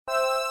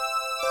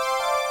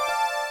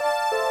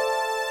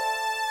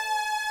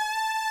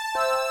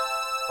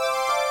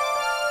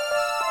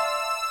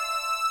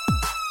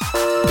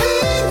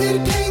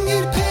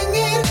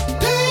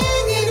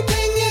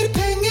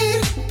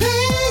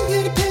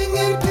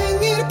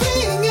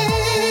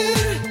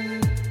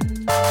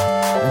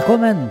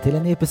Velkommen til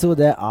en ny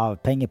episode av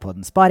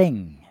Pengepodden Sparing.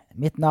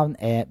 Mitt navn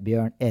er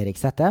Bjørn Erik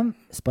Settem,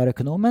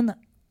 spareøkonomen.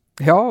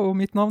 Ja, og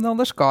mitt navn er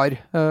Anders Skar,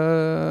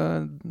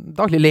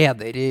 daglig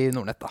leder i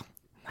Nordnet da.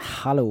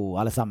 Hallo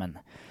alle sammen.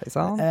 Hei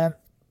sann.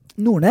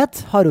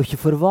 Nordnet har jo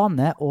ikke for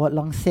vane å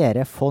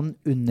lansere fond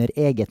under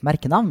eget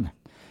merkenavn.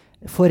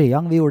 Forrige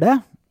gang vi gjorde det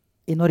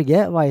i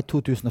Norge var i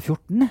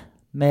 2014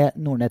 med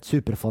Nordnet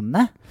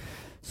Superfondene,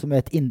 som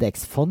er et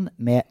indeksfond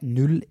med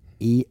 0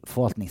 i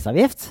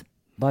forvaltningsavgift.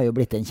 Det har jo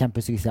blitt en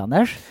kjempesuksess,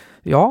 Anders.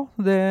 Ja,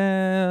 det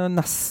er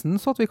nesten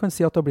så at vi kan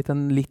si at det har blitt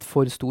en litt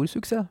for stor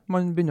suksess.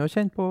 Man begynner å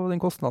kjenne på den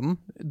kostnaden.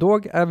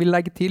 Dog, jeg vil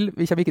legge til,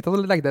 vi kommer ikke til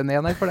å legge det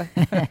ned nei, for det.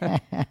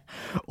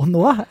 Og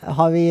nå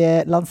har vi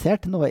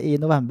lansert, nå i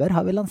november,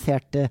 har vi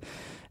lansert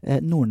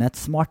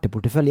Nordnet smarte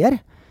porteføljer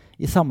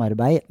i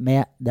samarbeid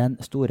med den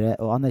store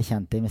og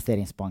anerkjente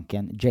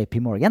investeringsbanken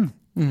JP Morgan.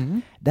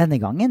 Denne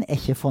gangen er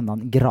ikke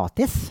fondene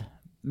gratis,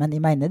 men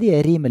jeg mener de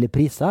er rimelig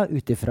priser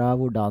utifra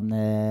hvordan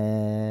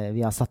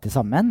vi har satt det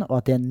sammen, og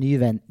at det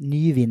er en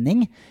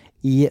nyvinning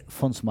i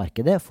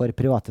fondsmarkedet for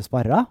private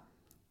sparere.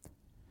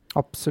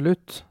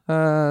 Absolutt.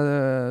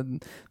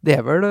 Det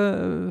er vel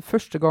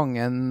første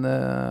gangen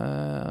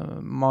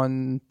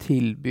man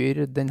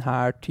tilbyr denne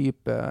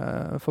type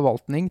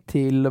forvaltning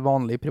til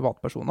vanlige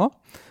privatpersoner.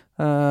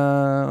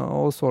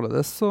 Og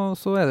således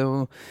så er det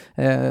jo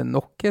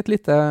nok et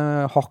lite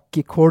hakk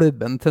i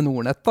kolben til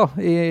Nordnet da,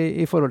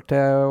 i forhold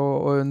til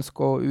å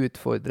ønske å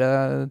utfordre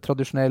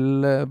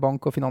tradisjonell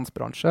bank- og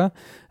finansbransje.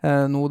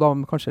 Nå da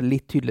kanskje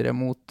litt tydeligere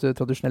mot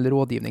tradisjonell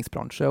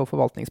rådgivningsbransje og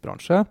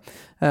forvaltningsbransje.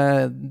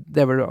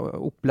 Det er vel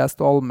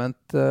opplest og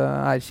allment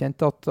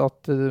erkjent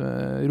at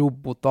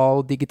roboter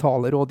og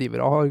digitale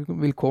rådgivere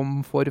vil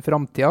komme for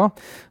fremtiden.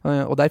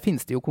 Og der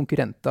finnes det jo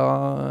konkurrenter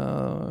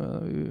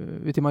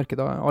ute i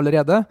markedet allerede,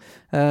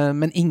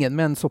 men ingen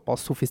med en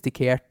såpass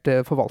sofistikert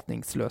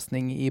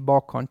forvaltningsløsning i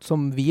bakkant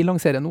som vi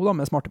lanserer nå da,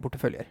 med smarte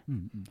porteføljer.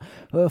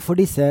 For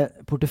disse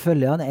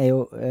porteføljene er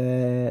jo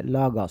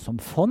laget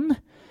som fond,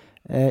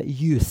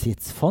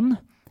 UCITS-fond,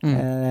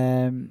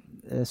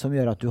 som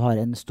gjør at du har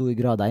en stor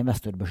grad av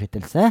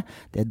investorbeskyttelse.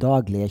 Det er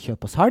daglige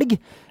kjøp og salg,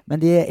 men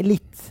de er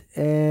litt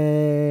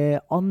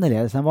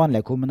annerledes enn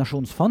vanlige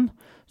kombinasjonsfond,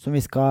 som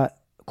vi skal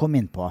komme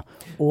inn på.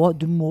 Og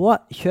du må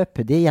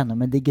kjøpe de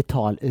gjennom en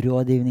digital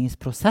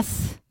rådgivningsprosess.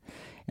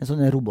 En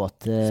sånn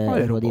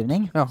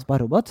robotrådgivning.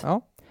 Sparerobot. Ja.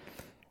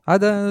 Nei,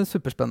 det er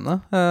superspennende.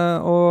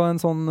 Og en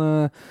sånn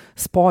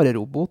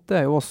sparerobot, det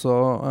er jo også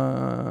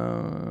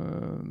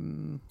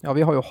ja,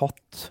 vi har jo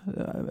hatt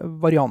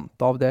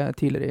varianter av det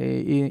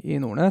tidligere i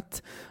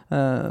Nordnet,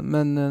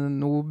 men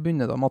nå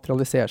begynner det å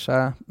materialisere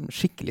seg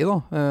skikkelig da,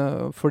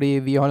 fordi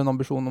vi har en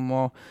ambisjon om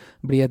å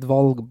bli et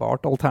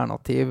valgbart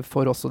alternativ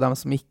for også dem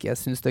som ikke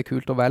synes det er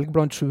kult å velge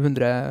blant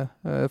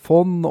 700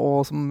 fond,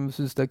 og som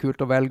synes det er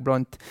kult å velge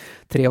blant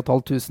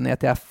 3500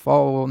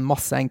 ETF-er og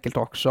masse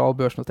enkeltaksjer og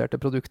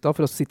børsnoterte produkter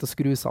for å sitte og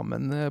skru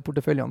sammen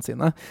porteføljene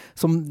sine,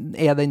 som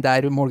er den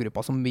der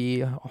målgruppa som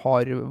vi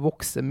har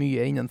vokst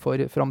mye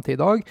innenfor fremtid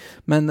i dag.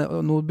 Men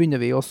nå begynner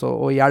vi også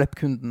å hjelpe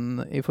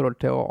kunden i forhold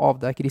til å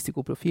avdekke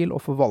risikoprofil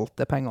og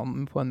forvalte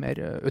pengene på en mer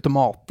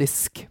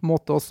automatisk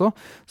måte også,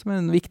 som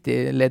er en viktig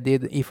ledd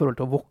i forhold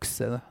til å vokse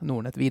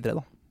Nordnet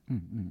videre da.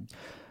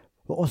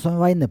 Og som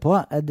vi var inne på,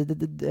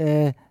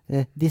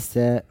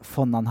 disse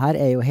fondene her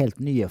er jo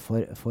helt nye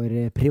for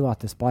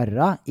private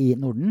sparere i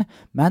Norden,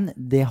 men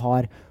det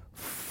har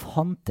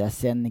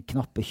fantes en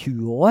knappe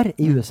 20 år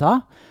i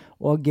USA,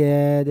 og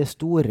det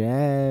store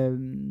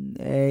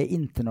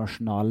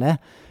internasjonale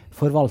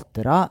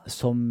forvaltere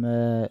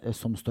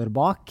som står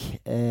bak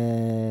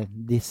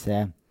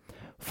disse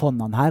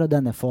fondene her og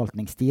denne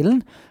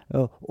forvaltningsstilen,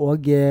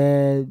 og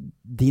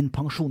din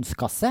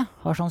pensjonskasse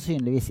har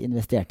sannsynligvis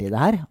investert i det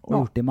her og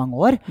gjort det i mange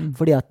år,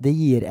 fordi at det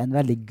gir en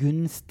veldig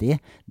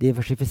gunstig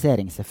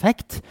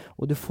diversifiseringseffekt,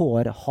 og du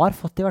har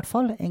fått i hvert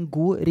fall en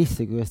god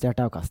risikojustert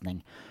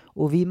avkastning.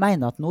 Og vi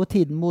mener at nå er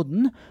tiden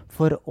moden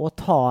for å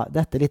ta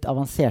dette litt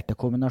avanserte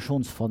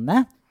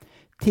kombinasjonsfondet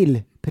til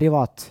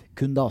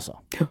privatkunder også.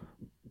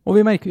 Og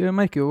vi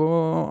merker jo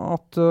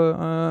at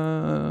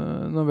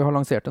når vi har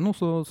lansert det nå,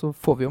 så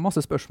får vi jo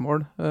masse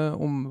spørsmål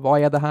om hva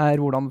er det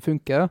her, hvordan det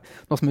funker.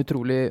 Noe som er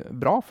utrolig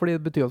bra, fordi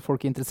det betyr at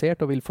folk er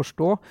interessert og vil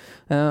forstå.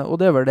 Og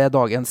det er vel det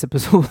dagens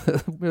episode,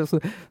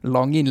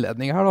 lang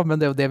innledning her da, men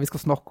det er jo det vi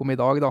skal snakke om i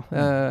dag da.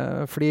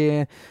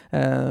 Fordi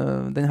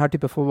denne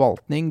type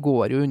forvaltning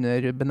går jo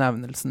under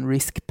benevnelsen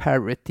risk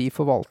parity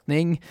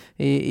forvaltning.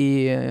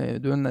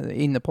 Du er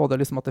inne på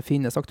det liksom at det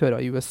finnes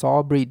aktører i USA,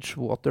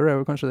 Bridgewater er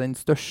jo kanskje den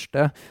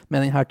største,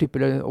 med denne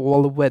type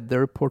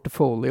all-weather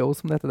portfolio,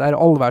 som dette der,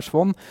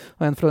 allværsfond.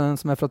 Og en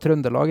som er fra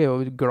Trøndelag er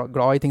jo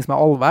glad i ting som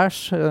er allværs,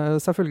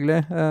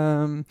 selvfølgelig.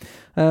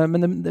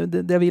 Men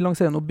det vi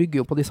lanserer nå bygger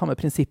jo på de samme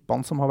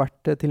prinsippene som har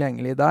vært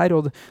tilgjengelige der,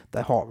 og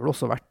det har vel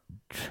også vært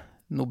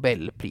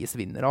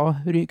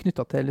Nobelprisvinnere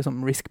knyttet til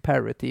liksom risk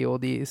parity og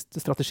de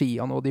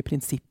strategiene og de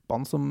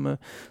prinsippene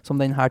som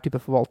denne type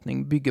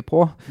forvaltning bygger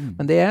på.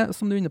 Men det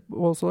som du er inne på,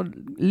 også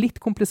litt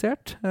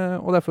komplisert,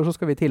 og derfor så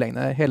skal vi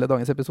tilegne hele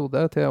dagens episode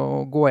til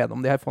å gå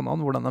gjennom de her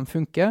fondene, hvordan de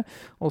funker,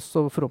 og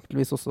så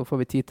forhåpentligvis også får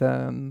vi tid til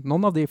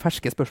noen av de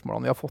ferske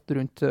spørsmålene vi har fått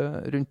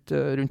rundt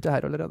det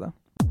her allerede.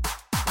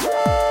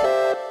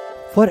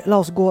 For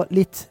la oss gå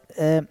litt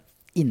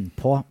inn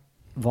på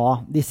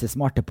hva disse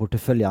smarte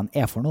porteføljene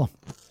er for noe.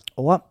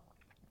 Og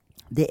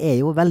det er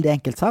jo veldig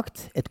enkelt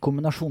sagt et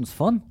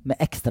kombinasjonsfond med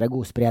ekstra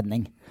god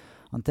spredning.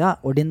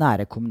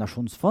 Ordinære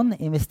kombinasjonsfond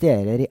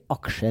investerer i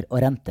aksjer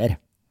og renter.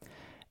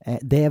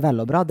 Det er vel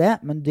og bra det,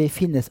 men det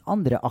finnes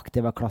andre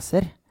aktive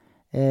klasser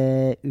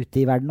ute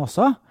i verden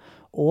også,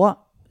 og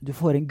du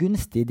får en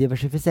gunstig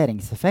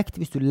diversifiseringseffekt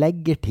hvis du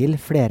legger til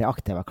flere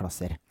aktive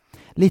klasser.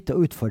 Litt av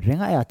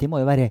utfordringen er at de må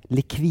jo være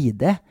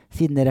likvide,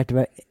 siden det er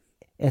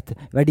et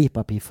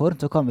verdipapirform,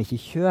 så kan vi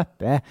ikke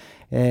kjøpe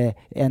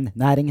en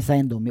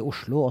næringseiendom i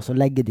Oslo og så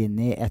legge det inn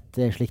i et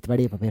slikt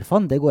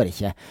verdipapirfond. Det går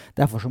ikke.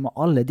 Derfor så må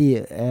alle de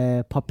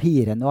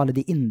papirene og alle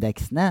de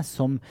indeksene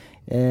som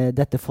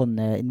dette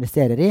fondet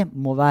investerer i,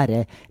 må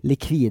være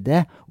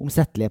likvide,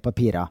 omsettelige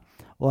papirer.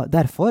 Og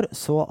derfor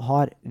så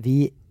har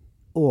vi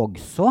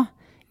også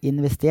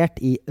investert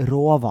i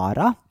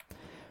råvarer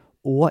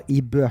og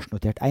i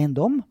børsnotert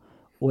eiendom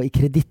og i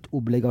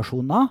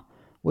kredittobligasjoner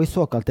og i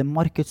såkalte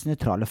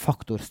markedsneutrale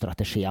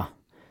faktorstrategier.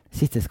 Det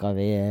siste skal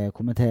vi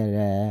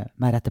kommentere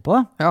mer etterpå.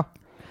 Ja.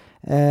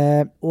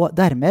 Og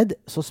dermed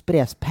så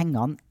spres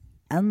pengene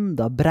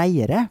enda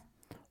bredere,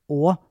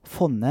 og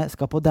fondet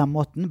skal på den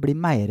måten bli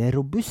mer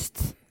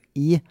robust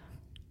i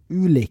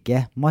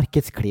ulike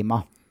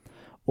markedsklima.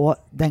 Og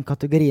den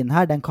kategorien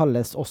her, den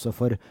kalles også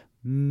for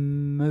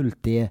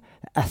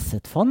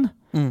multi-asset-fond,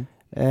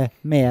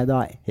 med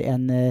da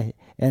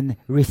en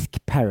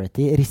risk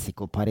parity,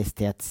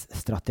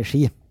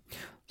 risikoparitetsstrategi.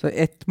 Så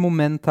et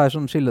moment her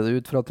som skiller det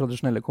ut fra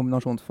tradisjonelle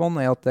kombinasjonsfond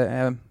er at det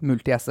er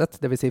multi-asset,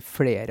 det vil si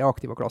flere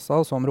aktive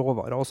klasser som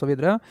råvarer og så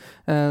videre,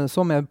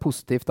 som er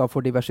positivt da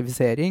for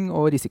diversifisering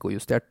og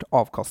risikojustert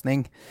avkastning.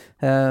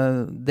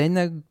 Den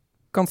er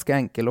ganske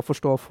enkel å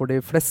forstå for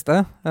de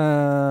fleste,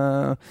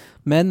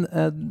 men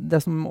det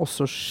som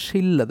også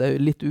skiller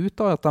det litt ut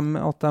da, er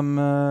at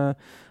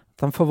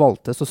de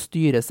forvaltes og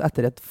styres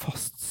etter et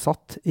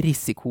fastsatt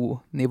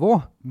risikonivå.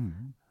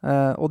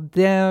 Og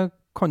det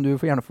kan du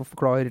gjerne få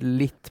forklare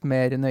litt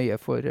mer nøye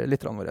for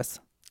lytterne våre.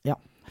 Ja,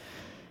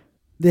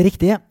 det er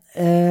riktig.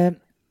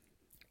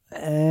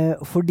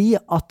 Fordi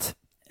at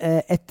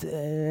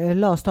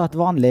la oss ta et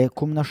vanlig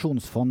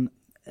kombinasjonsfond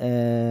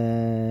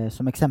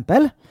som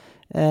eksempel.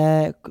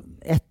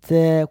 Et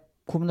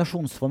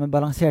kombinasjonsfond med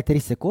balansert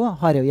risiko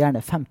har jo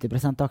gjerne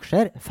 50%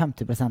 aksjer,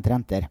 50%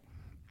 renter.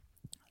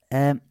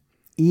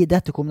 I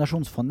dette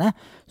kombinasjonsfondet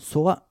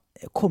så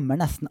kommer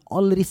nesten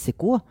all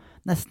risiko,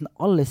 nesten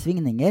alle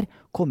svingninger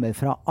kommer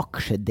fra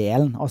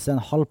aksjedelen, altså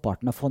en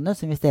halvparten av fondet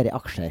som investerer i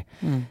aksjer.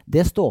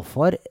 Det står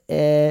for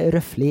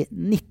røftlig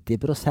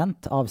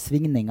 90% av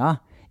svingninger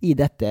i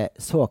dette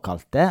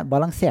såkalte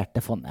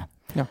balanserte fondet.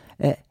 Ja.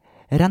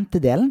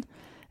 Rentedelen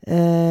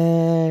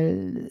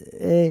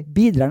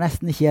bidrar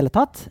nesten ikke i hele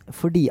tatt,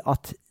 fordi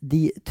at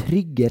de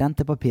trygge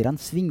rentepapirene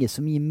svinger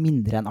så mye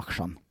mindre enn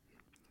aksjene.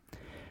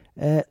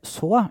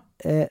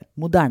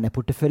 Moderne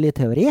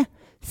porteføljeteori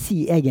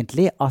sier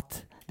egentlig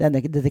at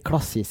dette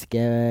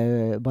klassiske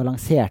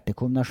balanserte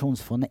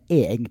kombinasjonsfondet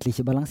er egentlig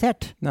ikke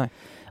balansert. Nei.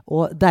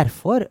 Og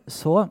derfor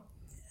så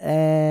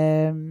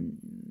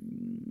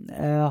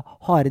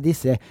har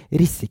disse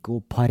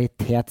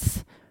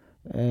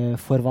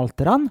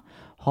risikoparitetsforvalterne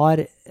har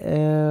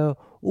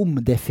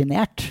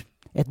omdefinert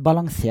et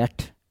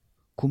balansert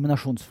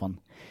kombinasjonsfond.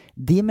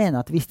 De mener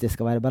at hvis det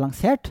skal være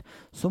balansert,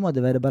 så må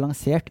det være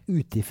balansert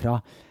ut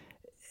ifra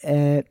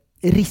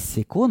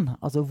risikoen,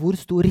 altså hvor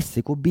stor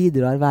risiko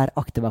bidrar hver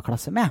aktiva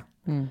klasse med.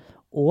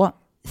 Og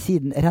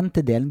siden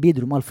rentedelen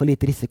bidrar med alt for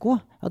lite risiko,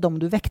 ja, da må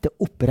du vekte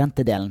opp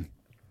rentedelen.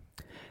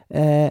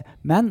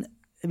 Men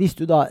hvis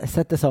du da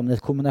setter sammen et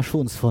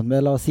kombinasjonsfond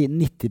med, la oss si,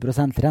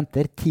 90%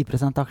 renter,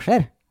 10%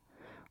 aksjer,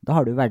 da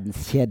har du verdens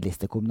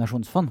kjedeligste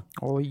kombinasjonsfond.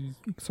 Og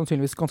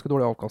sannsynligvis ganske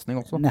dårlig avkastning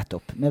også.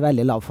 Nettopp, med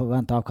veldig lav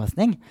forventet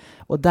avkastning.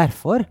 Og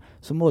derfor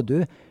så må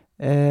du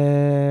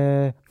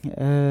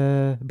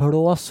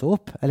blåse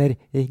opp, eller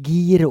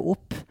gire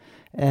opp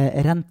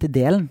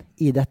rentedelen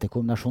i dette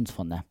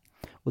kombinasjonsfondet.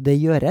 Og det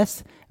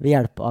gjøres ved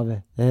hjelp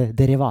av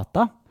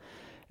derivater.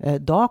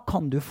 Da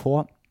kan du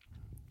få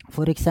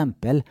for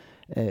eksempel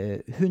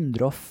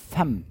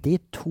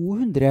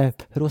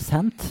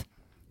 150-200%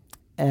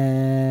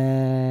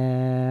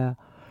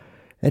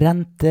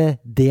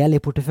 rentedel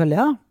i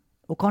porteføljen,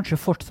 og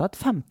kanskje fortsatt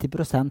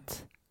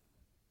 50%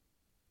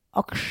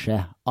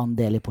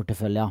 aksjeandel i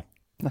porteføljen.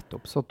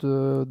 Nettopp. Så at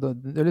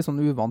det er litt sånn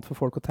uvant for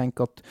folk å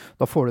tenke at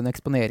da får du en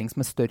eksponering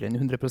som er større enn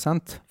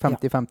 100%.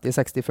 50-50,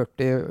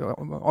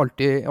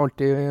 60-40,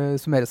 alltid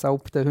summerer seg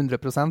opp til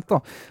 100%.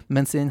 Da.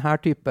 Mens i denne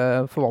type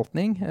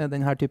forvaltning,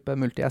 denne type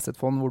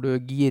multi-asset-fond hvor du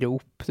girer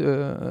opp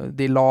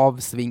de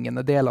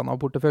lavsvingende delene av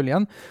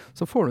porteføljen,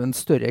 så får du en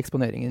større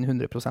eksponering enn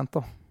 100%.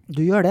 Da.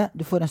 Du gjør det.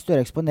 Du får en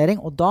større eksponering,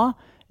 og da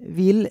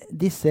vil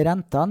disse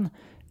rentene,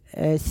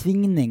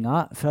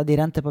 svingninger fra de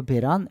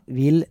rentepapirene,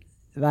 vil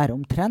være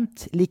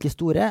omtrent like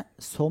store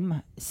som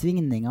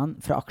svingningene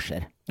fra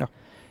aksjer. Ja.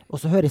 Og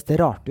så høres det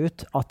rart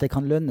ut at det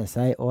kan lønne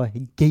seg å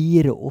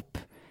gire opp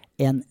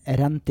en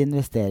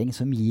renteinvestering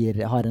som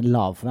har en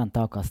lav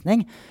forventet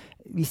avkastning,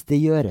 hvis det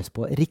gjøres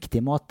på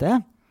riktig måte,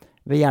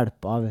 ved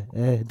hjelp av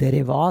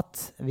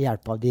derivat, ved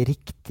hjelp av de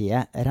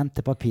riktige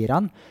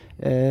rentepapirene.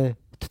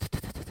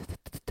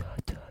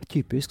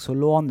 Typisk så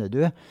låner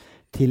du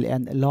til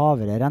en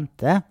lavere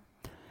rente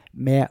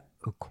med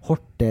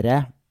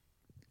kortere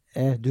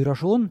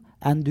durasjon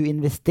enn du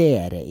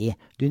investerer i.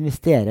 Du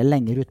investerer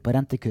lenger ut på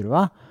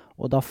rentekurva,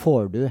 og da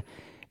får du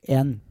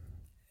en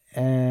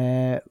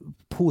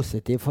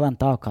positiv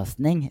forventet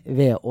avkastning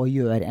ved å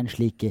gjøre en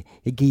slik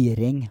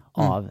giring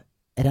av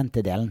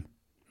rentedelen.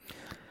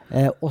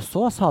 Og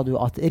så sa du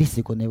at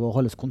risikonivået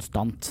holdes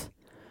konstant.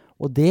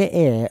 Og det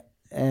er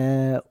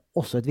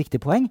også et viktig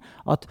poeng,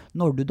 at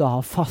når du da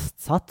har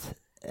fastsatt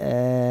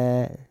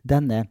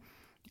denne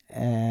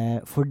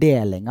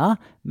fordelinga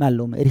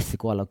mellom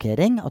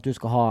risikoallokering, at du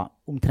skal ha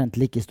omtrent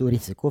like stor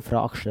risiko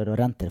fra aksjer og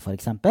renter for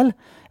eksempel,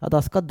 ja,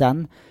 da skal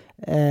den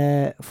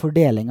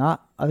fordelinga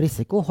av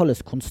risiko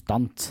holdes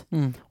konstant.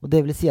 Og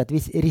det vil si at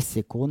hvis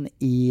risikoen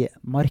i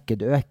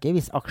markedet øker,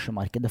 hvis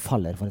aksjemarkedet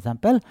faller for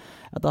eksempel,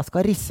 ja, da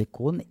skal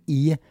risikoen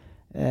i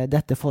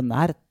dette fondet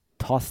her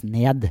tas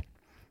ned.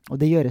 Og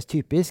det gjøres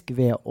typisk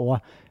ved å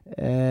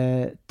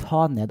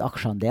ta ned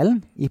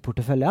aksjeandelen i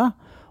porteføljen,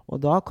 og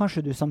da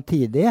kanskje du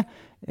samtidig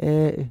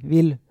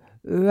vil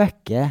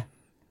øke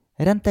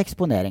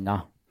renteeksponeringa.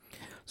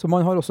 Så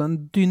man har også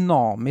en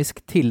dynamisk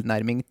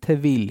tilnærming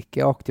til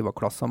hvilke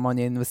aktivaklasser man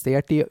har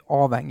investert i,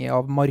 avhengig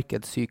av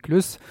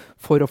markedssyklus,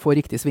 for å få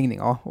riktige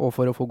svingninger og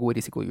for å få god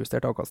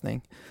risikojustert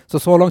avkastning.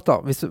 Så langt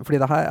da, fordi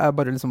det her er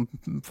bare liksom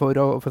for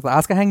at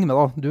jeg skal henge med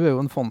da, du er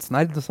jo en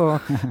fondsnerd, så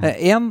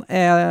en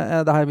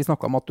er det her vi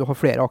snakket om at du har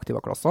flere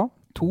aktivaklasser.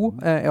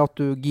 2 er at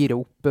du girer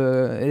opp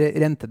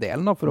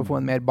rentedelen da, for å få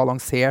en mer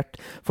balansert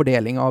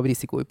fordeling av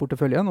risiko i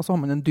porteføljen, og så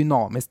har man en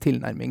dynamisk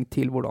tilnærming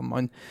til hvordan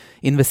man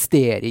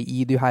investerer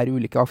i de her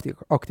ulike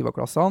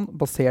aktivaklassene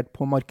basert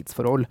på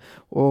markedsforhold.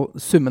 Og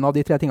summen av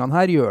de 3 tingene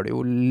her gjør det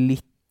jo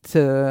litt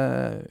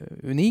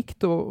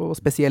unikt, og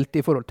spesielt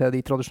i forhold til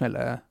de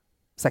tradisjonelle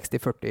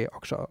 60-40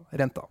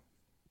 aksjerenter.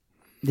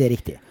 Det er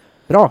riktig.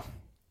 Bra.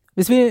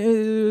 Hvis vi,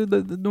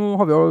 nå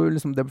har vi jo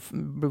liksom, det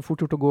blir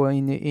fort gjort å gå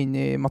inn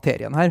i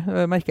materien her,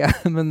 merker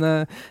jeg. Men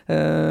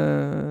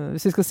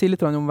hvis vi skal si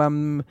litt om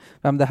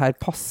hvem det her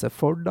passer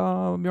for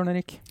da, Bjørn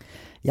Erik?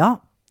 Ja,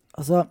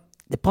 altså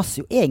det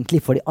passer jo egentlig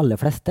for de aller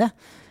fleste.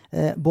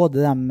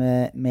 Både dem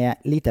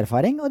med lite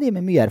erfaring og de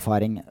med mye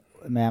erfaring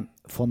med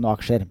fond og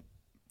aksjer.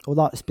 Og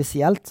da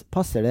spesielt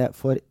passer det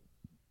for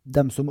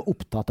dem som er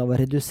opptatt av å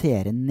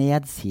redusere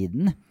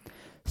nedsiden,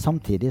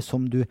 samtidig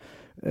som du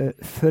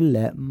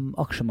følger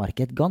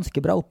aksjemarkedet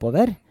ganske bra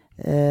oppover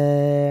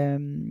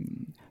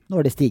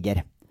når det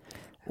stiger.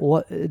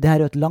 Og det her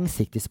er jo et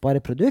langsiktig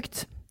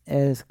spareprodukt.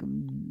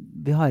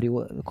 Vi har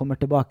jo kommet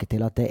tilbake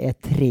til at det er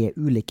 3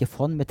 ulike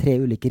fond med 3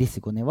 ulike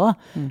risikonivå,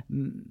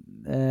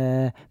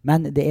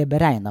 men det er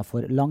beregnet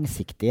for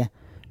langsiktig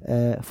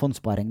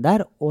fondsparing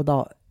der, og da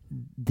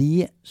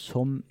de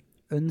som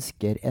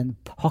ønsker en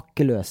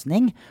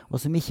pakkeløsning, og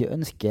som ikke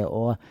ønsker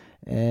å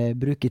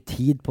bruke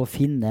tid på å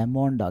finne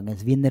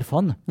morgendagens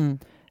vinnerfond,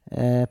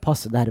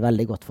 passer det her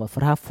veldig godt for.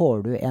 For her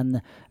får du en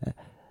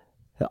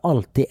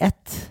alltid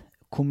ett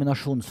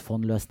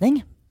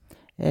kombinasjonsfondløsning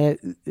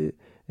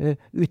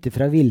ut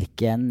ifra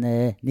hvilken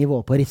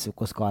nivå på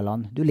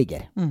risikoskalaen du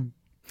ligger.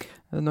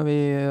 Når vi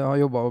har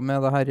jobbet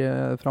med det her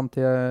frem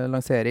til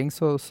lansering,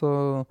 så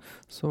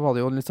var det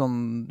jo litt sånn,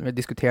 vi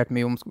diskutert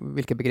mye om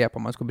hvilke begreper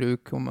man skal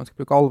bruke, om man skal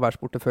bruke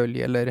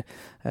allværsportefølje, eller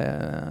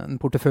en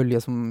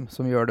portefølje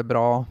som gjør det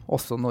bra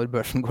også når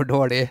børsen går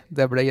dårlig.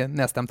 Det ble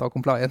nedstemt av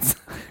compliance.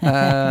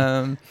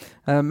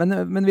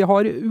 Men vi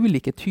har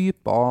ulike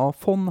typer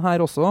fond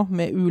her også,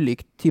 med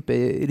ulik type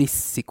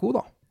risiko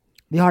da.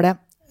 Vi har det.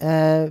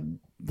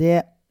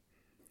 Det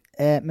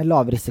med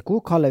lav risiko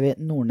kaller vi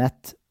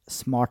Nordnet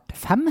Smart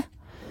 5.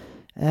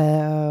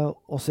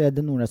 Og så er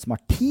det Nordnet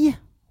Smart 10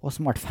 og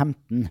Smart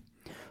 15.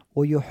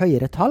 Og jo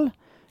høyere tall,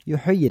 jo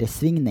høyere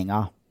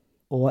svingninger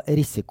og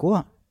risiko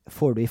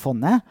får du i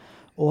fondet,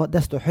 og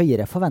desto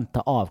høyere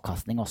forventet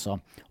avkastning også.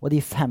 Og de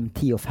 5,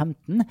 10 og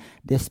 15,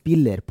 det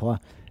spiller på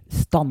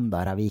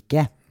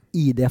standardavviket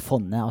i det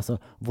fondet, altså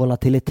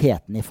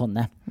volatiliteten i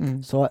fondet.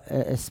 Så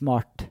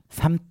Smart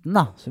 15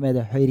 da, som er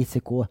det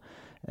høyrisiko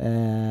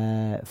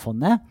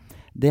fondet,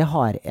 det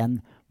har en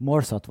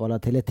målsatt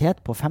volatilitet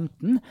på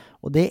 15,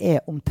 og det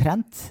er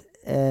omtrent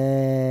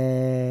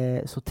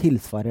så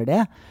tilsvarer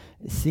det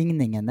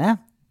svingningene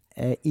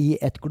i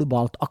et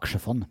globalt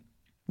aksjefond.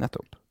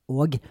 Nettopp.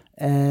 Og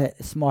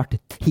Smart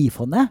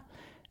 10-fondet,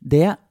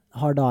 det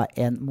har da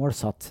en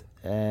målsatt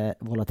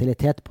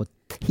volatilitet på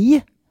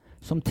 10,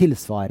 som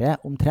tilsvarer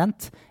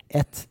omtrent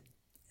et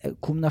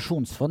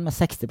kombinasjonsfond med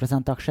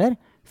 60% aksjer,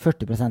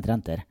 40%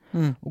 renter.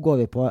 Og går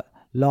vi på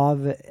lav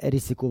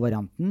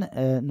risikovarianten,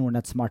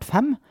 Nordnet Smart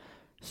 5,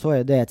 så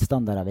er det et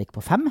standardavvik på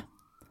 5.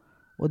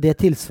 Og det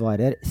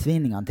tilsvarer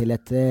svingningene til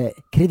et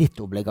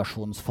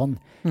kredittobligasjonsfond,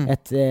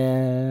 et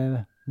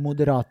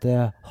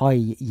moderate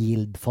high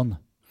yield-fond.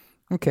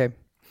 Ok.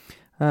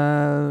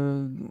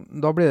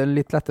 Da blir det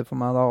litt lettere for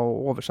meg da,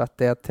 å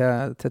oversette det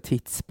til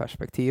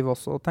tidsperspektiv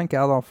også, tenker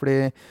jeg da,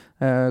 fordi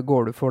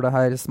går du for det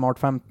her Smart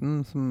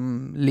 15,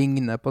 som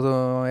ligner på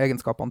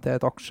egenskapene til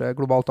et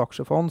globalt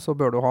aksjefond, så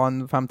bør du ha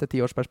en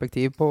 5-10 års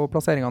perspektiv på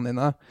plasseringene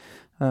dine.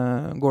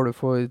 Går du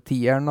for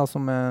 10-eren, da,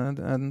 som er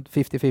en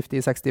 50-50,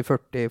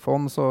 60-40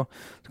 fond, så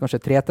kanskje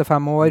 3-5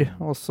 år,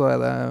 og så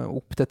er det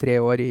opp til 3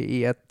 år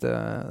i et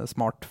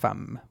Smart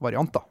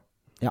 5-variant da.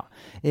 Ja,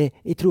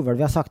 jeg tror vel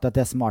vi har sagt at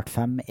det Smart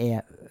 5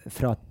 er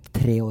fra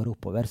 3 år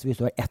oppover, så hvis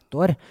du har 1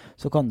 år,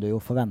 så kan du jo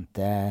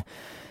forvente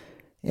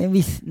en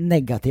viss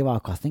negativ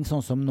avkastning,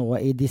 sånn som nå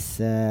i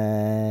disse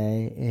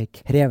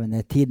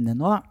krevende tidene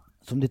nå,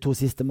 som de 2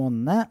 siste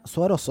månedene,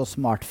 så har også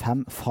Smart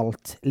 5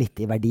 falt litt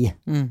i verdi.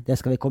 Det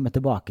skal vi komme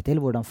tilbake til,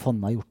 hvordan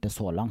fondet har gjort det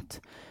så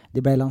langt. De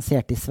ble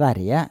lansert i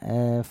Sverige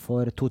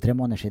for 2-3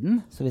 måneder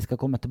siden, så vi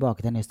skal komme tilbake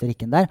til den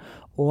historikken der,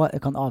 og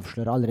jeg kan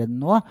avsløre allerede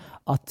nå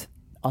at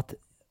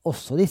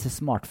også disse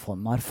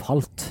smartfondene har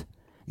falt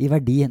i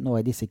verdi nå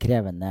i disse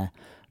krevende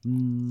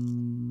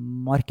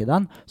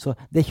markedene. Så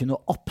det er ikke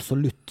noe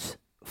absolutt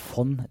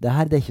fond. Det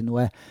er ikke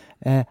noe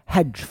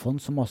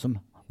hedgefond som også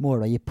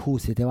måler å gi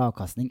positiv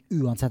avkastning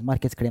uansett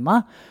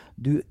markedsklima.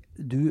 Du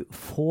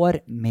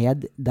får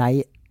med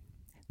deg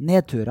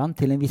nedturene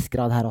til en viss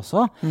grad her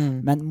også,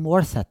 men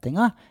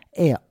målsettingen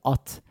er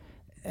at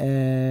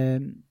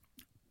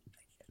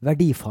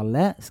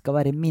verdifallet skal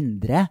være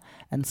mindre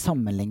enn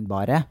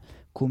sammenlignbare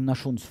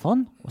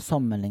kombinasjonsfond og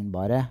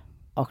sammenlignbare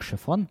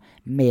aksjefond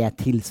med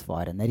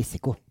tilsvarende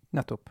risiko.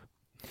 Nettopp.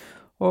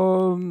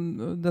 Og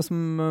det som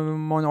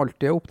man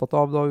alltid er opptatt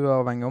av, da,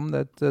 uavhengig om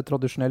det er et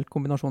tradisjonelt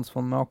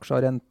kombinasjonsfond med aksjer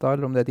og renter,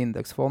 eller om det er et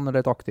indeksfond,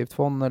 eller et aktivt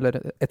fond, eller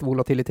et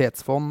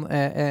volatilitetsfond,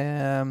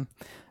 er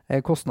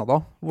kostnader.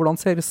 Hvordan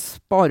ser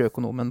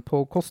spareøkonomen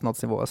på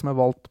kostnadsnivået som er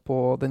valgt på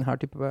denne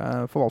type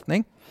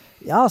forvaltning?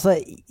 Ja, altså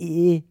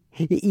i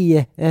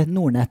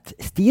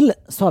Nordnet-stil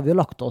så har vi jo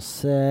lagt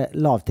oss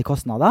lavt i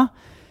kostnader.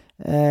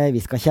 Vi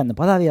skal kjenne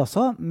på det vi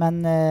også,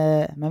 men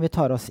vi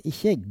tar oss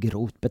ikke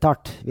grovt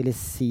betalt, vil jeg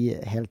si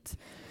helt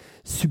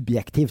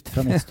subjektivt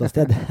fra mitt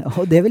ståsted.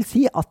 Og det vil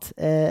si at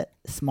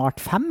Smart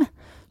 5,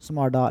 som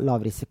har da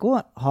lav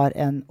risiko, har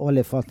en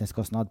årlig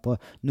forvaltningskostnad på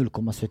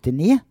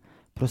 0,79%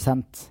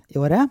 i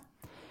året.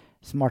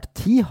 Smart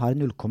 10 har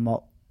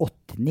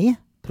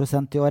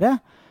 0,89% i året,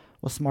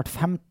 og Smart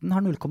 15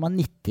 har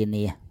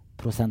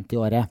 0,99% i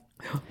året.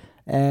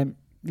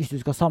 Hvis du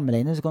skal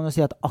sammenligne, så kan du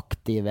si at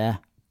aktive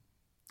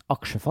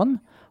aksjefond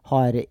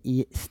har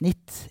i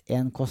snitt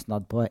en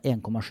kostnad på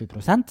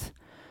 1,7%.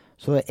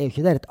 Så er jo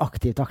ikke det et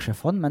aktivt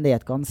aksjefond, men det er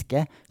et ganske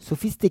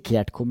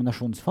sofistikert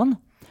kombinasjonsfond.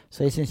 Så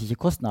jeg synes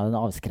ikke kostnaden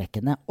er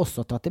avskrekkende.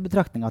 Også tatt i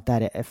betraktning at det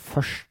er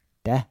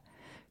første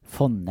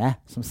fondet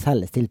som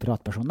selges til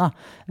privatpersoner.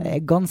 Jeg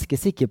er ganske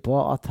sikker på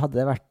at hadde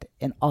det vært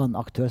en annen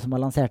aktør som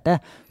har lansert det,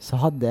 så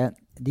hadde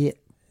de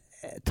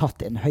tatt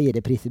en høyere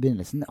pris i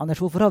begynnelsen.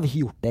 Anders, hvorfor har vi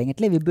ikke gjort det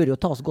egentlig? Vi bør jo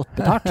ta oss godt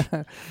betalt.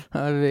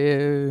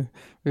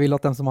 Vi vil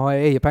at de som har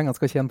eie penger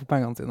skal tjene på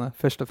pengene sine,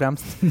 først og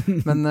fremst.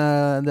 Men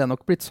det er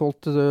nok blitt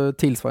solgt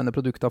tilsvarende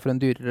produkter for en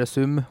dyrere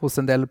sum hos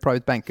en del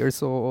private bankers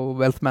og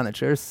wealth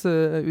managers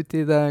ute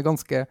i det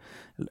ganske,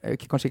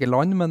 kanskje ikke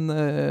land, men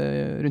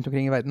rundt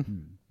omkring i verden.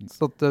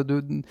 Så at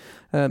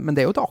men det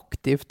er jo et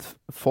aktivt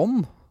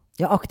fond.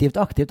 Ja, aktivt.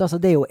 Altså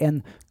det er jo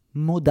en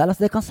modell.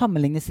 Altså det kan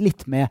sammenlignes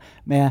litt med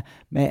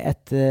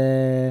et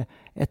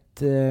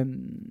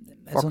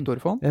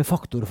faktorfond.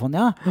 Faktorfond,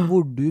 ja.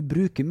 Hvor du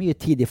bruker mye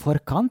tid i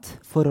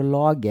forkant for å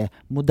lage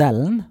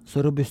modellen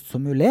så robust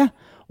som mulig.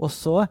 Og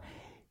så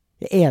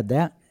er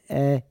det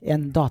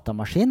en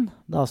datamaskin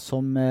da,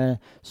 som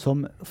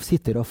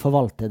sitter og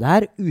forvalter det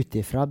her ut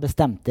ifra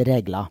bestemte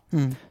regler.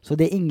 Så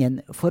det er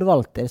ingen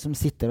forvalter som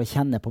sitter og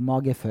kjenner på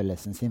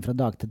magefølelsen sin fra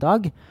dag til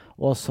dag,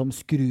 og som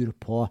skrur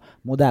på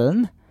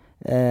modellen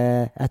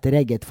etter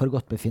eget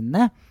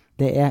forgodtbefinnende.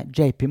 Det er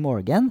JP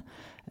Morgan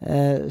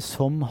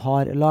som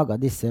har laget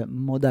disse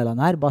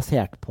modellene her,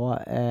 basert på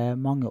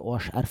mange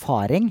års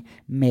erfaring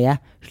med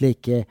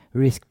slik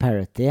risk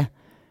parity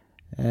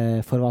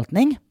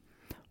forvaltning.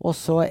 Og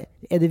så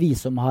er det vi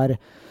som har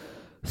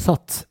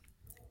satt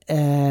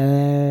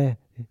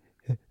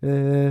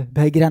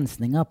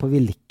begrensninger på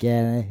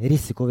hvilke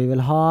risiko vi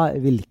vil ha,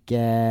 hvilke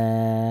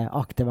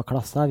aktive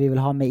klasser vi vil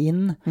ha med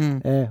inn,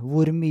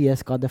 hvor mye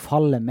skal det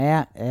falle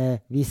med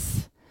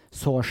hvis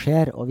så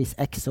skjer, og hvis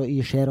X og Y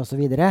skjer og så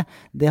videre.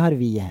 Det har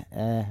vi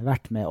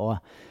vært med å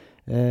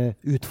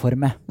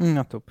utforme.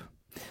 Nettopp.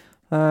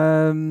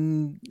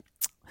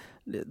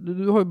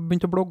 Du har jo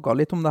begynt å blogge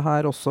litt om det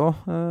her også,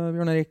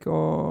 Bjørn Erik,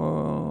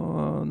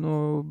 og nå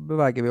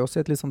beveger vi oss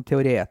i et litt sånn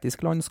teoretisk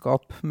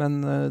landskap, men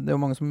det er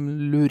jo mange som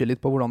lurer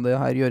litt på hvordan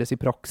det her gjøres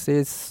i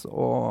praksis,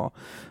 og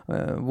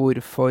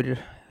hvorfor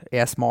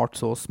er smart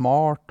så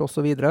smart, og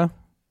så videre.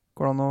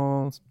 Går det an å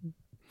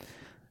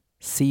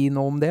si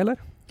noe om det, eller?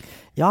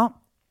 Ja,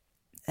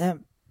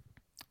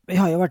 vi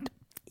har jo vært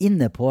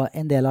inne på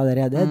en del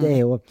allerede. Det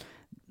er jo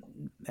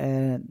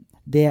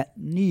det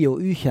nye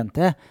og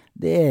ukjente,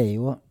 det er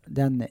jo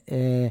den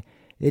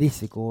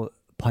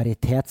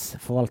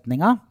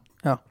risikoparitetsforvaltninga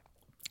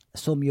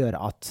som gjør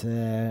at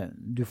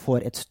du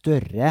får et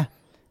større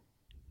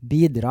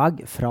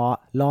bidrag fra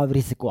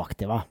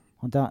lavrisikoaktiva,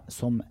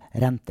 som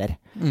renter.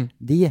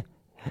 De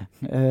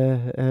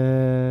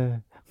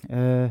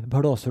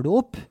blåser du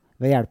opp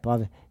ved hjelp av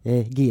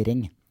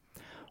giring.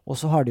 Og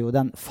så har du jo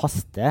den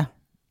faste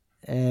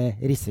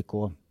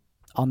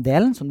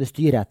risikoandelen som du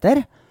styrer etter.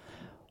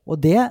 Og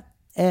det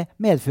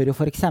medfører jo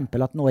for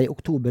eksempel at nå i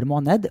oktober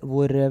måned,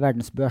 hvor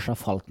verdens børs har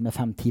falt med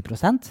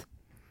 5-10%,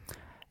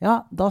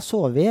 ja, da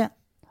så vi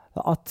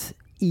at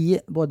i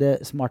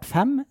både Smart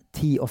 5,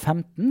 10 og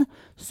 15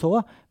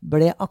 så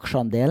ble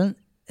aksjeandelen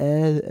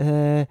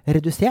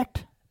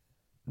redusert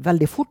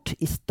veldig fort.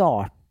 I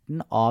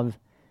starten av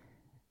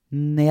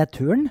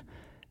nedturen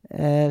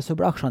så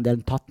ble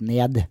aksjeandelen tatt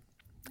ned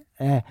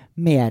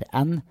mer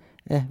enn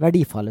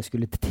verdifallet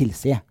skulle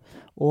tilsi.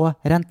 Og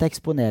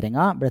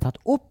renteeksponeringen ble tatt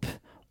opp,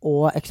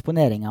 og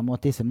eksponeringen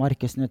mot disse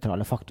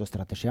markedsnøytrale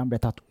faktorstrategiene ble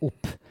tatt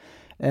opp.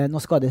 Nå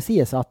skal det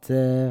sies at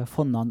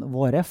fondene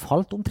våre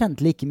falt omtrent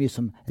like mye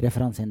som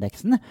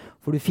referanseindeksen,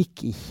 for du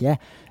fikk ikke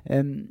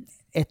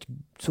et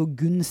så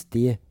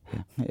gunstig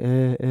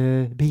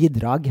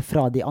bidrag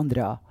fra de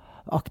andre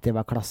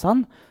aktive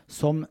klassene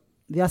som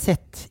vi har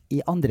sett i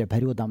andre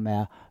perioder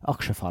med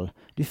aksjefall.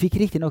 Du fikk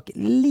riktig nok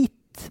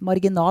litt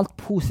marginalt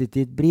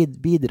positivt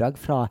bidrag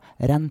fra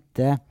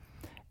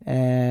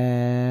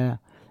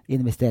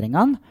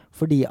renteinvesteringene,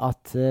 fordi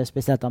at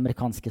spesielt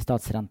amerikanske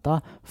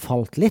statsrenter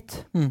falt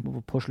litt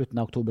på slutten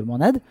av oktober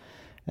måned.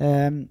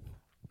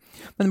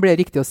 Men det ble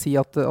riktig å si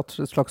at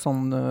slags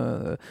sånn,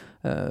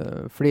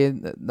 fordi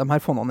de her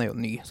fondene er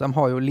jo nye, så de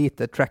har jo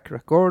lite track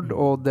record,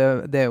 og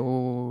det er jo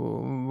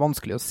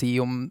vanskelig å si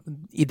om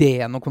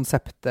ideen og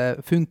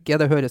konseptet funker.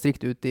 Det høres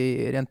riktig ut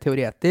rent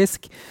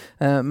teoretisk,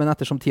 men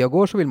ettersom tida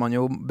går, så vil man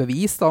jo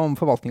bevise da, om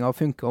forvaltningen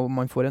funker, og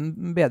man får en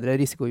bedre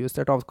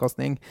risikojustert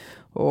avkastning.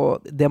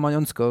 Og det man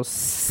ønsker å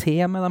se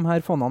med de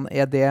her fondene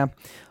er det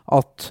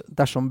at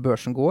dersom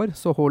børsen går,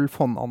 så holder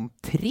fondene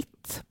tritt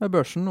med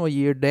børsen og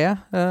gir det,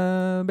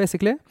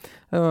 basically.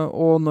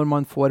 Og når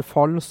man får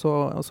fall,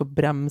 så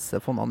bremser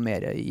fondene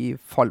mer i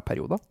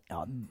fallperioder.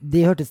 Ja,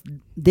 det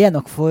er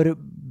nok for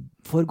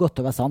godt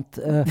å være sant.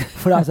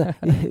 For altså,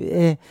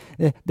 det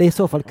er i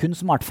så fall kun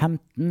Smart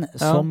 15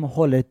 som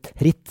holder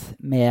tritt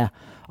med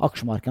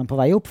aksjemarkedet på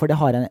vei opp, for det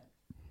har en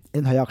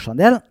høy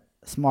aksjeandel.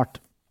 Smart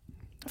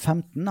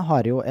 15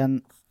 har jo en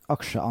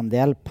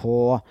aksjeandel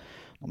på,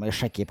 nå må jeg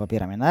sjekke i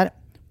papirene mine her,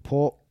 på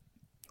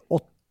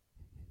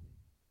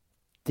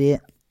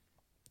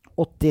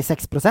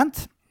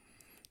 86%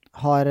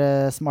 har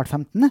Smart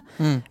 15.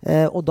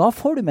 Og da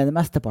får du med det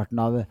mesteparten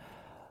av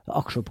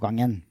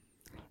aksjeoppgangen.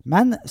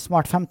 Men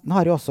Smart 15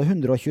 har jo også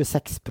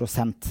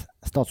 126%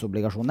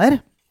 statsobligasjoner.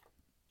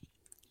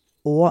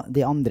 Og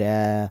de andre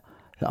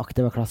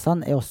aktive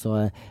klassene er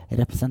også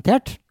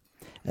representert.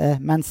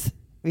 Mens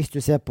hvis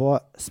du ser på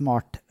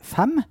Smart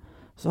 5,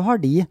 så har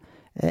de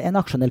en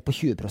aksjeandel på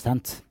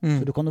 20%.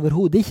 Så du kan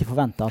overhodet ikke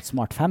forvente at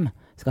Smart 5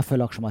 skal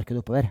følge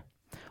aksjemarkedet oppover.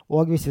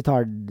 Og hvis vi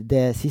tar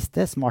det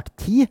siste, Smart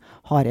 10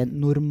 har en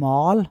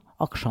normal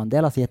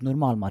aksjeandel, altså i et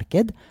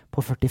normalmarked, på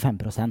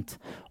 45%.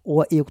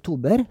 Og i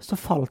oktober så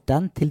falt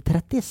den til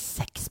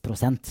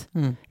 36%,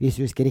 hvis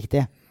vi husker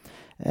riktig.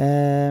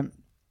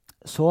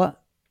 Så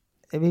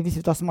hvis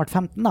vi tar Smart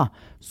 15 da,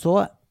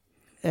 så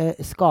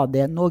skal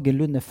det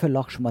noenlunde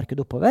følge aksjemarkedet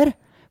oppover,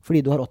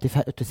 fordi du har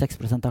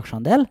 86%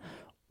 aksjeandel,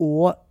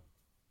 og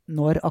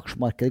når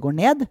aksjemarkedet går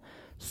ned,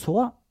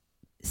 så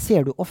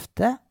ser du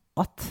ofte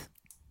at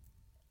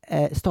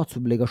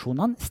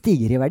statsobligasjonene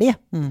stiger i verdi.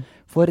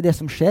 For det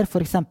som skjer,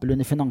 for eksempel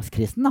under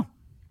finanskrisen, da,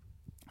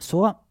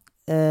 så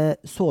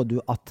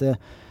du at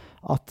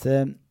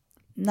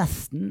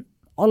nesten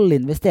alle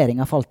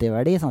investeringer falt i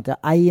verdi. Sant?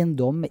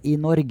 Eiendom i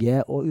Norge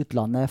og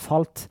utlandet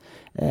falt.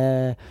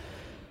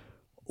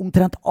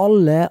 Omtrent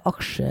alle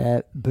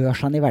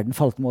aksjebørsene i verden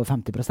falt med over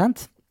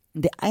 50%.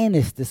 Det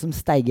eneste som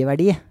steg i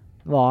verdi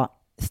var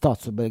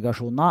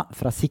statsobligasjoner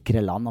fra sikre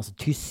land, altså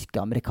tyske,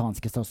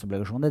 amerikanske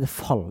statsobligasjoner.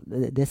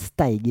 Det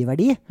steg i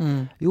verdi.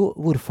 Jo,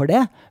 hvorfor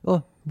det? Jo,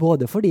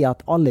 både fordi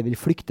at alle vil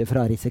flykte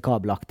fra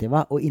risikable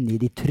aktiva og inn i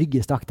de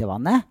tryggeste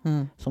aktivene,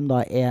 som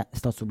da er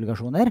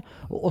statsobligasjoner,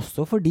 og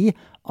også fordi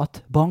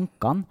at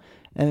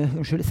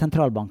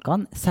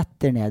sentralbankene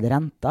setter ned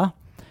renta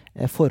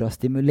for å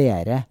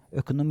stimulere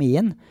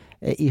økonomien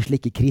i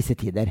slike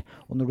krisetider.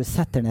 Og når du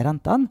setter ned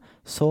rentene,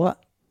 så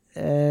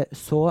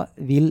så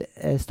vil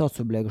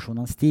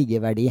statsobligasjonene stige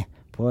i verdi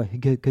på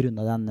grunn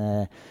av den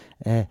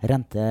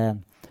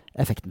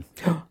renteeffekten.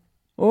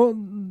 Og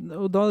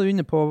da er du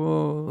inne på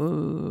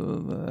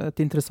et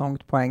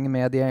interessant poeng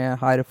med de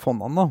her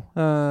fondene.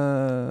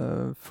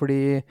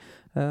 Fordi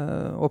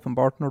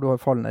åpenbart når du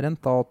har fallende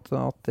renter,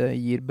 at det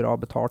gir bra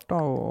betalt da,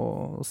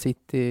 å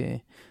sitte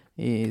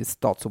i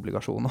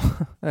statsobligasjoner,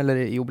 eller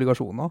i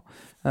obligasjoner.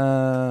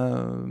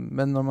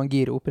 Men når man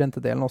girer opp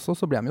rentedelen også,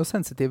 så blir man jo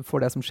sensitiv for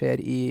det som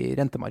skjer i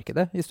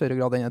rentemarkedet, i større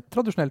grad enn et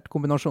tradisjonelt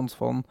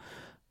kombinasjonsfond,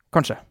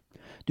 kanskje.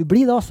 Du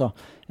blir det også.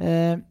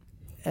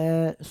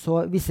 Så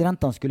hvis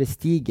rentene skulle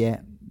stige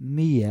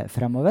mye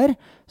fremover,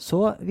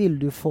 så vil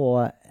du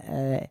få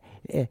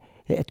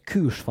et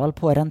kursfall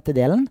på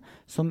rentedelen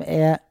som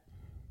er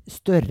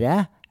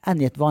større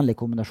enn i et vanlig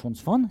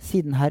kombinasjonsfond,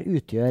 siden her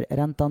utgjør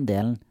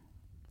renteandelen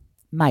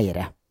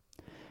mer.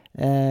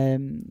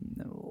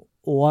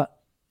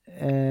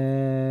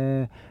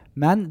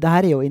 Men det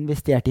her er jo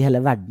investert i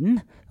hele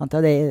verden.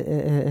 Det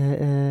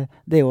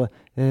er jo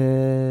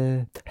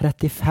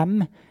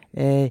 35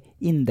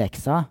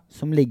 indekser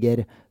som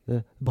ligger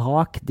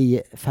bak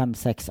de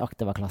 5-6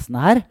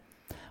 aktiva-klassene her.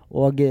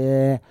 Og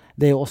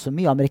det er jo også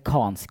mye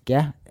amerikanske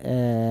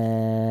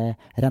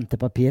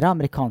rentepapirer,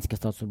 amerikanske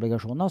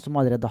statsobligasjoner, som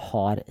allerede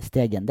har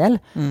steget en del.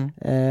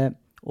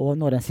 Og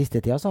nå den siste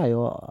tida så har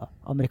jo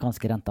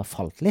amerikanske renter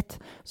falt litt.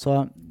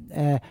 Så,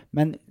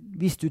 men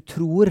hvis du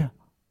tror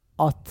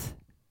at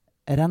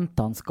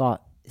rentene skal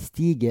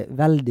stige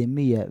veldig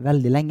mye,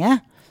 veldig lenge.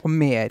 Og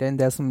mer enn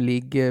det som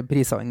ligger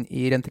prisene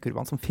i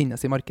rentekurvene som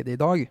finnes i markedet i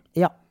dag.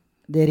 Ja,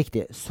 det er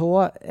riktig.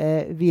 Så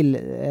vil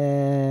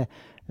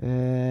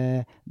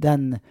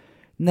den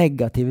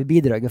negative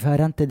bidraget fra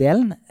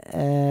rentedelen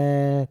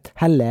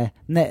helle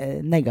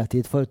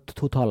negativt for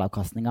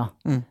totalavkastninga.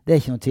 Det er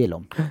ikke noe tvil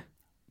om.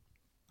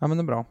 Ja, men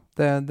det er bra.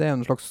 Det er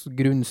en slags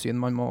grunnsyn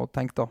man må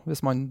tenke da.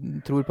 Hvis man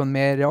tror på en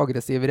mer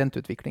aggressiv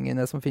renteutvikling enn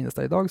det som finnes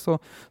der i dag, så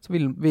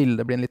vil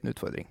det bli en liten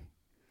utfordring.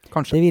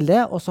 Kanskje. Det vil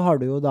det, og så har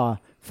du jo da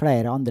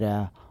flere andre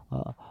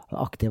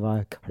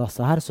aktive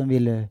klasser her som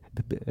vil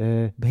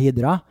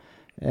bidra.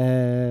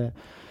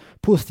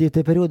 Positivt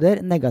til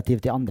perioder,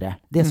 negativt til andre.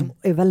 Det som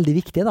er veldig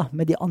viktig da,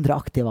 med de andre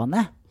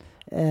aktivene,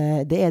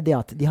 det er det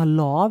at de har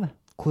lav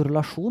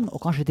korrelasjon, og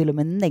kanskje til og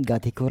med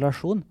negativ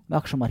korrelasjon med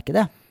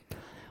aksjemarkedet.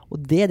 Og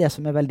det er det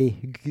som er veldig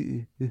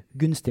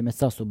gunstig med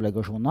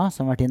statsobligasjoner,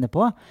 som vi har vært inne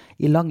på.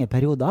 I lange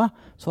perioder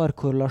så har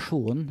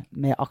korrelasjonen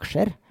med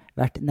aksjer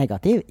vært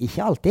negativ.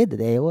 Ikke alltid.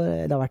 Det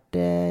har vært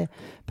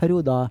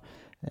perioder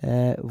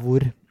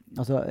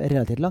altså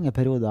relativt lange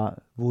perioder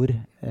hvor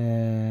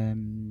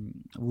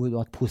du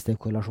har hatt positiv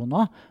korrelasjon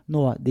nå.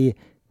 Nå de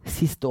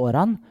siste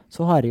årene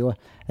så har jo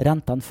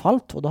rentene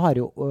falt, og da har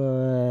jo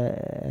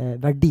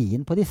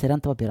verdien på disse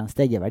rentepapirene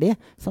steget i verdi,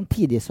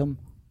 samtidig som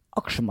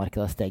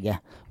aksjemarkedet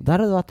steget. Og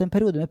der har du hatt en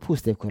periode med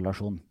positiv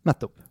korrelasjon.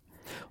 Nettopp.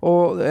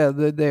 Og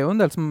det er jo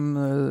en del som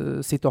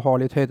sitter og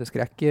har litt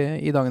høydeskrekk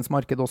i dagens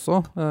marked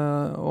også.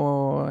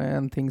 Og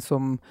en ting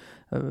som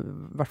i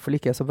hvert fall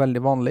ikke er så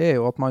veldig vanlig, er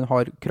jo at man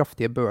har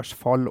kraftige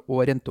børsfall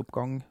og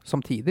renteoppgang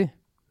samtidig.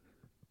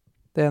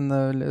 Det er en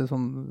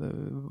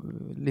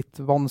litt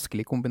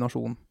vanskelig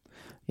kombinasjon.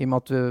 I og med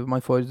at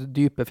man får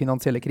dype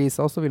finansielle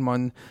kriser, så vil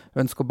man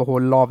ønske å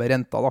beholde lave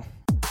renter da.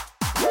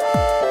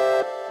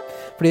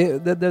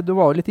 Fordi du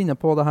var jo litt inne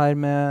på det her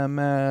med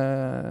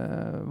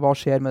hva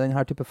skjer med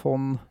denne type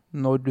fond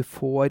når du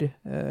får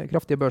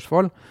kraftige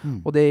børsfall.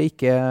 Og det er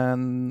ikke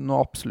noe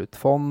absolutt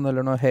fond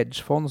eller noe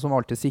hedgefond som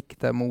alltid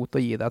sikter mot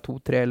å gi deg 2,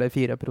 3 eller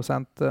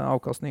 4%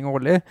 avkastning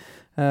årlig.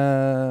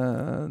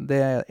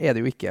 Det er det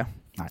jo ikke.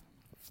 Nei,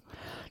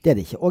 det er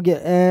det ikke. Og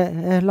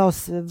la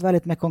oss være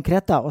litt mer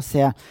konkret da, og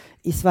se.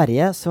 I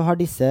Sverige så har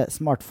disse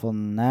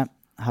smartfondene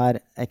her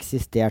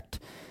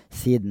eksistert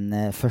siden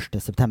 1.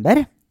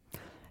 september.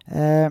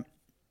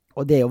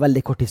 Og det er jo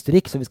veldig kort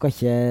historikk, så vi skal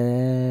ikke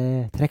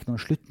trekke noen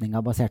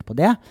slutninger basert på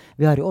det.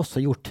 Vi har jo også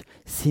gjort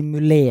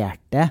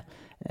simulerte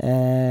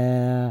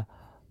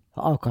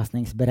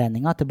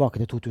avkastningsberegninger tilbake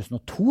til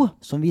 2002,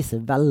 som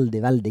viser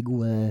veldig, veldig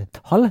gode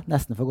tall,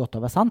 nesten for godt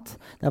å være sant.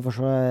 Derfor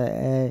så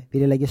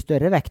vil jeg legge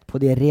større vekt på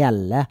de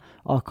reelle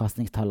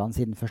avkastningstallene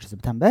siden 1.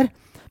 september.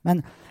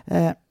 Men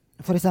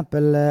for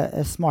eksempel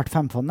Smart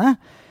 5-fondet,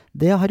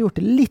 det har gjort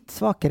det litt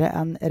svakere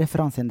enn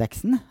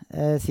referanseindeksen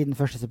siden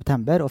 1.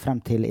 september og frem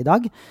til i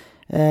dag.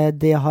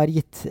 Det har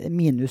gitt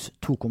minus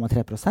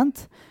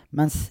 2,3%,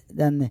 mens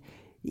den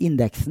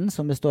indeksen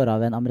som består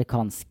av en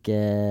amerikansk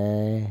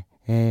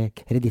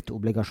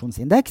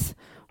kredittobligasjonsindeks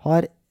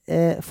har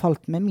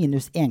falt med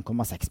minus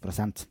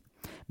 1,6%.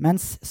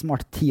 Mens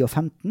Smart 10 og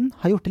 15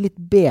 har gjort det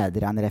litt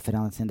bedre enn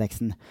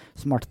referanseindeksen.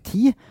 Smart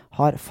 10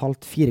 har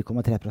falt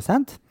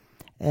 4,3%.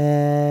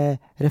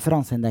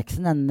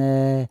 Referanseindeksen, den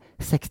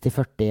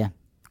 60-40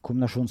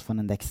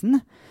 kombinasjonsfondindeksen,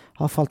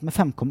 har falt med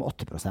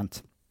 5,8%.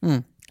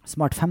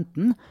 Smart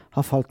 15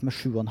 har falt med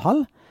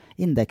 7,5%.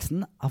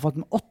 Indeksen har falt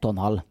med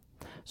 8,5%.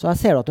 Så her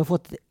ser du at du har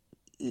fått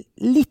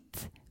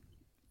litt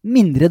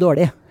mindre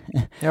dårlig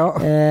Ja,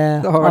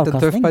 det har vært en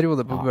tøff avkastning.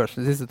 periode på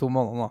børsen de siste 2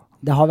 månedene.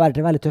 Det har vært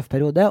en veldig tøff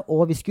periode,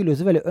 og vi skulle jo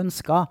selvfølgelig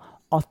ønske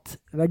at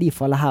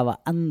verdifallet her var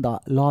enda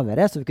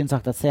lavere, så vi kunne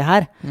sagt at se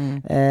her,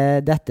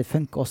 dette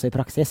funker også i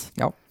praksis.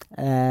 Ja.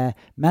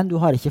 Men du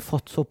har ikke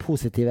fått så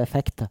positiv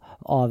effekt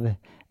av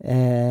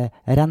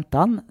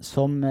rentene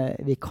som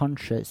vi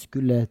kanskje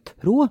skulle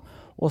tro.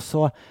 Og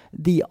så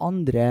de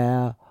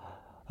andre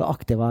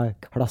aktiva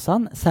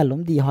klassene, selv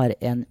om de har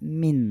en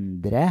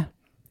mindre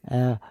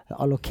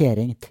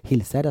allokering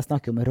til seg, det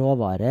snakker om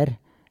råvarer,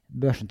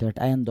 børsnotert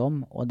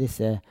eiendom og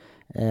disse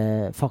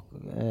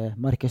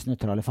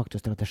markedsnøytrale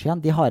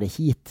faktorstrategiene, de har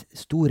ikke gitt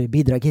store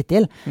bidrag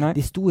hittil. Nei.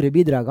 De store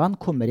bidragene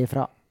kommer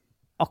fra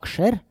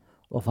aksjer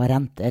og fra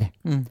renter.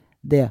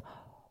 Det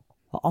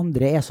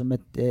andre er som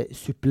et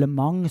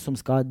supplement som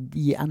skal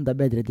gi enda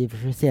bedre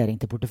diversifisering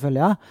til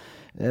porteføljer.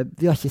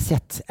 Vi har ikke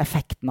sett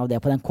effekten av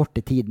det på den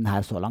korte tiden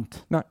her så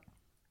langt. Nei.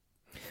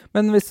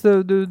 Men hvis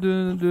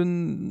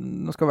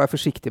nå skal jeg være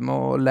forsiktig med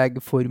å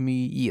legge for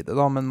mye i det,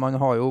 da, men man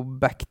har jo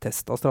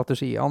backtestet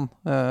strategiene.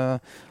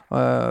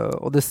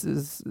 Og det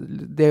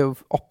er jo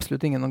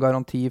absolutt ingen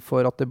garanti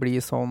for at det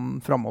blir sånn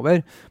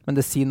fremover, men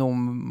det sier noe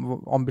om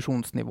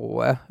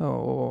ambisjonsnivået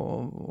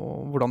og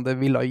hvordan det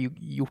ville ha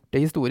gjort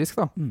det historisk.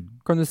 Da.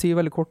 Kan du si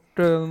veldig kort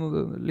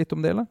litt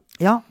om det, eller?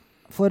 Ja,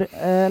 for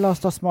la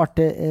oss ta Smart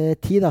 10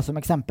 da, som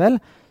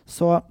eksempel.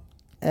 Så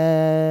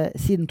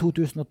siden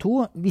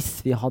 2002,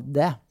 hvis vi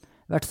hadde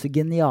vært så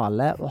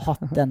geniale og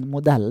hatt den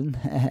modellen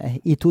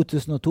i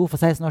 2002 for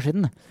 16 år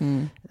siden,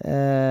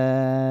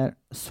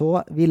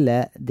 så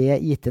ville det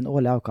gitt en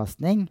årlig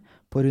avkastning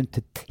på rundt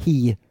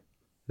 10%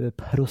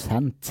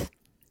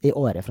 i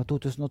året fra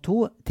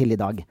 2002 til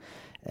i dag.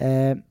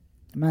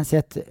 Mens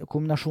et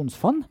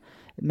kombinasjonsfond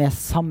med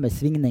samme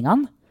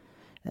svingningene,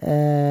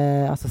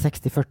 altså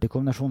 60-40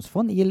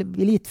 kombinasjonsfond,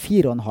 vil gitt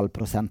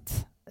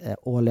 4,5%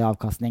 årlig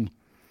avkastning.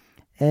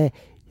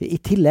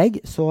 I tillegg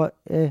så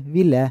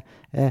ville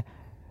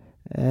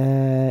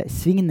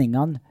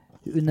svingningene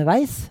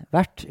underveis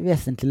vært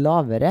vesentlig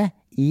lavere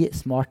i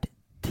Smart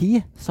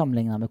 10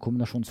 sammenlignet med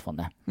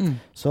kombinasjonsfondet.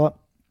 Så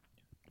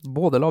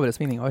både lavere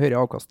svingninger og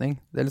høyere avkastning.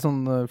 Det er litt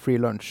sånn free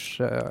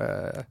lunch.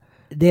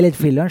 Det er litt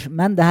free lunch,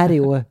 men det her er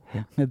jo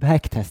med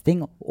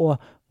backtesting, og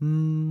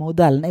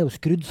modellen er jo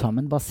skrudd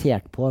sammen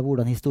basert på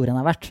hvordan historien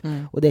har vært.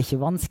 Og det er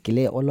ikke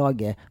vanskelig å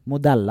lage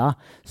modeller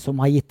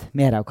som har gitt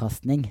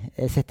meravkastning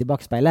sett i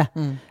bakspeilet.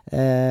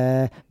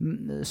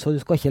 Så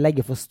du skal ikke legge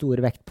for stor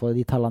vekt på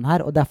de tallene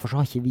her, og derfor så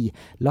har ikke vi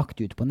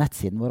lagt ut på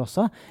nettsiden vår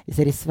også.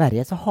 I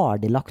Sverige så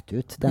har de lagt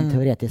ut den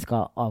teoretiske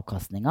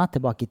avkastningen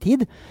tilbake i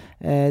tid.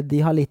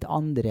 De har litt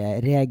andre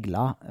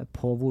regler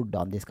på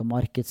hvordan de skal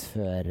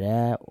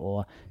markedsføre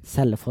og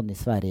selge fond i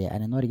Sverige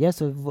enn i Norge,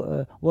 så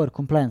vår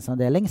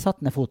compliance-avdeling satt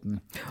ned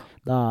foten.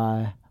 Da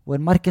vår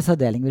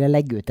markedsavdeling ville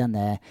legge ut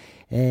denne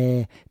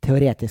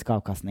teoretiske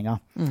avkastningen.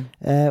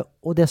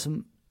 Og det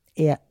som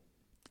er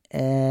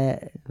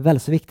vel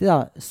så viktig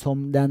da,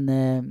 som den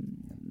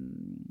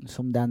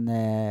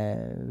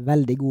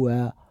veldig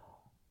gode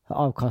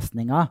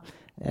avkastningen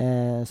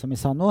som vi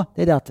sa nå,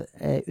 det er det at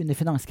under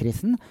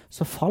finanskrisen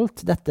så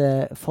falt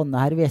dette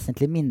fondet her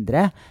vesentlig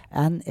mindre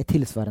enn et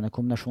tilsvarende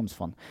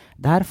kombinasjonsfond.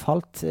 Det her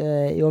falt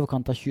i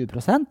overkant av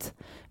 20%,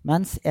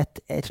 mens et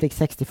slik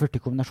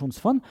 60-40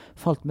 kombinasjonsfond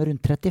falt med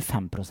rundt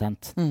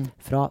 35%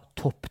 fra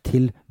topp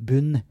til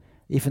bunn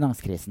i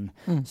finanskrisen.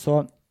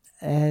 Så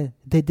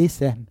det er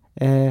disse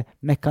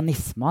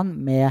mekanismene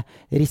med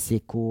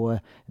risiko,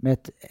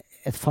 med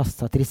et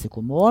fastsatt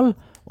risikomål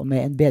og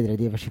med en bedre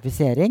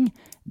diversifisering,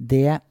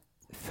 det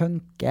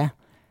funker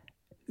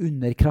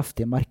under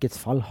kraftige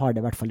markedsfall, har det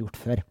i hvert fall gjort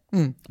før.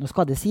 Nå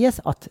skal det sies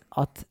at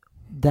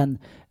den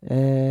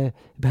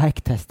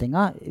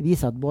backtestingen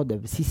viser at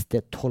både de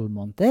siste 12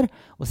 måneder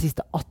og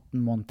siste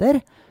 18 måneder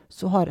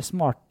så har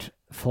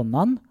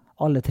smartfondene,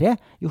 alle tre,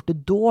 gjort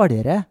det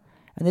dårligere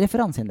enn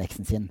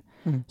referanseindeksen sin.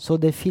 Så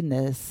det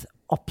finnes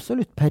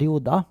absolutt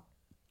perioder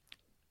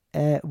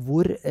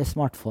hvor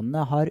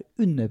smartfondene har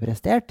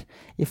underprestert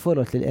i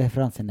forhold til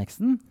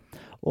referanseindeksen.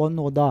 Og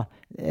nå da,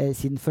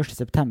 siden 1.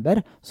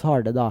 september, så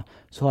har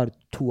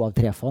 2 av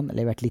 3 fond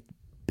levert litt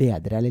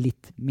bedre eller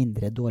litt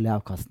mindre dårlig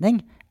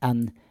avkastning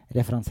enn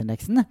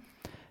referanseindeksen.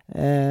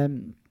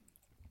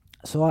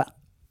 Så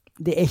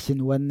det er ikke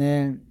noen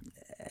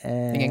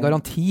ingen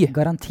garanti,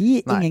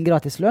 ingen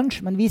gratis lunsj,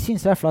 men vi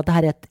synes i hvert fall at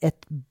dette er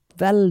et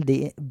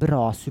veldig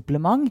bra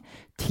supplement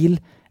til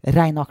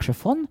ren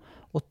aksjefond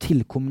og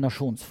til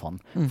kombinasjonsfond,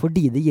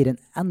 fordi det gir en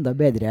enda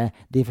bedre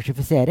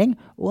diversifisering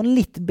og en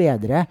litt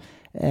bedre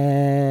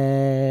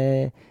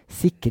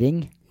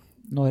sikring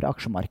når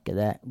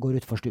aksjemarkedet går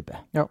ut for stupet.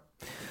 Ja.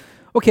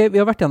 Ok,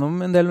 vi har vært gjennom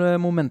en del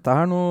momenter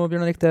her nå,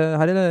 Bjørn Erik. Det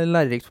her er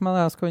lærerikt for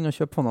meg. Jeg skal inn og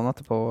kjøpe fondene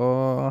etterpå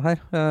her.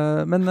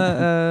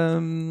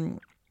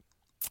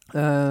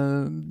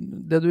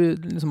 Det du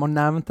liksom har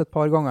nevnt et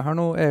par ganger her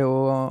nå, er jo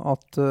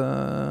at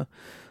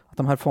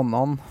de her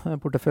fondene,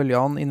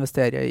 porteføljene,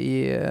 investerer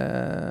i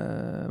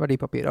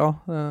verdipapirer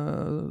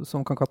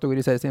som kan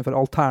kategoriseres innenfor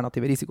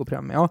alternative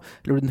risikopremier,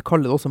 eller du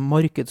kaller det også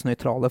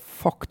markedsnøytrale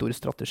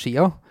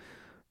faktorstrategier.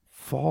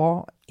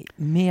 Hva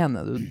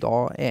mener du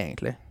da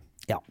egentlig?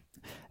 Ja.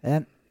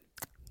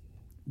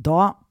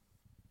 Da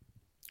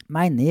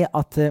mener jeg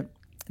at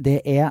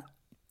det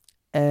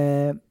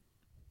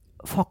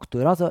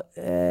faktorer, altså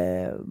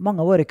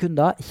mange av våre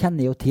kunder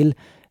kjenner jo til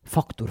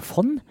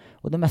faktorfond,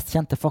 og det mest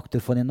kjente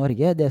faktorfond i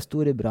Norge, det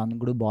Storebrand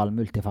Global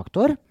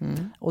Multifaktor,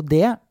 og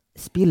det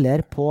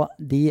spiller på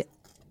de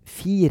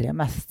 4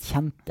 mest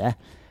kjente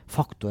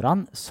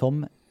faktorene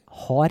som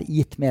har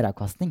gitt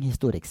meravkastning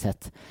historisk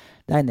sett.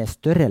 Det ene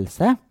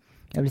størrelse,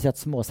 jeg vil si at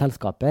små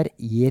selskaper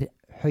gir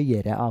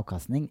høyere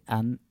avkastning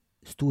enn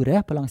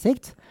store på lang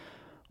sikt,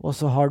 og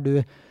så har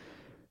du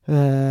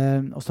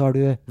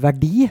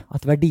verdi,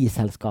 at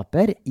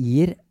verdiselskaper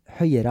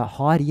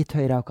har gitt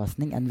høyere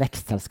avkastning enn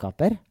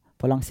vekstselskaper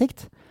på lang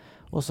sikt.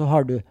 Og så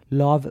har du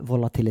lav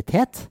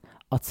volatilitet,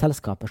 at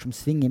selskaper som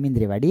svinger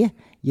mindre i verdi,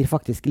 gir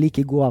faktisk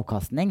like god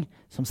avkastning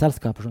som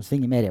selskaper som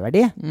svinger mer i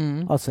verdi,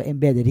 altså en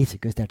bedre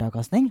risikojustert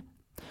avkastning.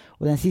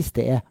 Og den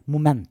siste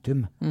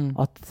momentum,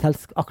 at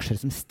aksjer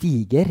som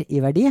stiger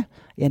i verdi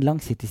i en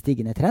langsiktig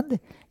stigende trend,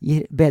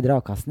 gir bedre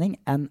avkastning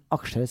enn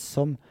aksjer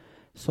som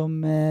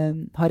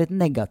har et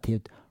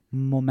negativt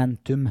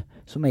momentum,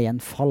 som i en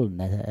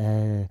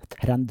fallende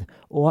trend.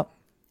 Og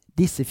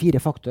disse 4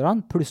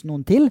 faktorene, pluss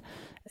noen til,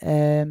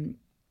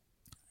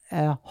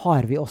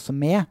 har vi også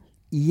med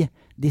i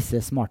disse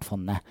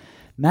smartfondene.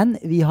 Men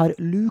vi har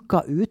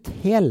luka ut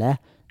hele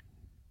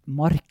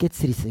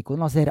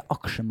markedsrisikoen, altså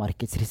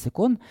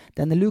aksjemarkedsrisikoen,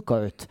 den luka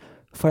ut.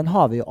 For den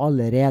har vi jo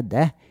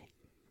allerede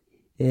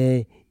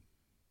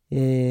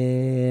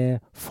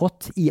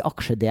fått i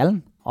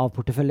aksjedelen av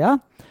porteføljen.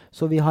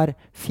 Så vi har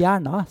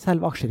fjernet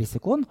selve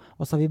aksjerisikoen,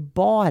 og så har vi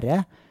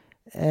bare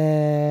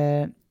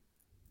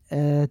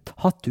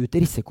tatt ut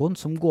risikoen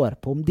som går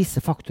på om disse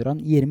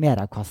faktorene gir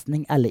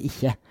meravkastning eller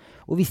ikke.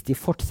 Og hvis de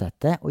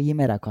fortsetter å gi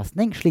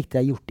meravkastning, slik de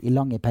har gjort i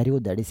lange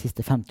perioder de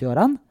siste 50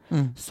 årene,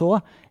 så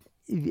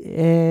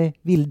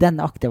vil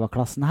denne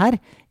aktiva-klassen her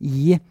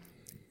gi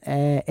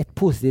et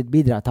positivt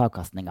bidrag til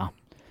avkastninga.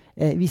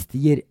 Hvis de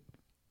gir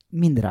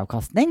mindre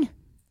avkastning,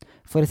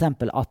 for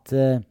eksempel at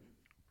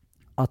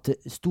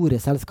store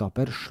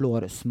selskaper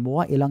slår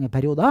små i lange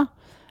perioder,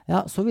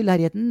 ja, så vil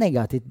det gi et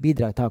negativt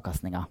bidrag til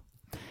avkastninga.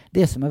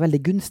 Det som er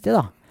veldig gunstig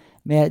da,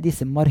 med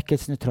disse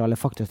markedsneutrale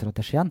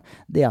faktorstrategiene,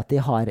 det er at de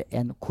har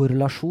en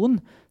korrelasjon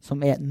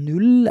som er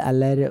null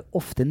eller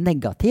ofte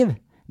negativ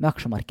med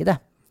aksjemarkedet.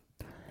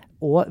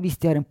 Og hvis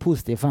de har en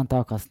positiv forventet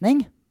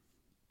avkastning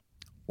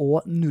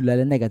og null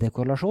eller negativ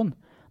korrelasjon,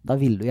 da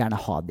vil du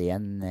gjerne ha det i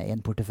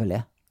en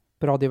portefølje.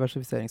 Bra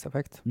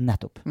diversifiseringseffekt.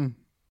 Nettopp.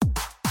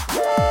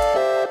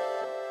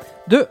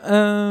 Du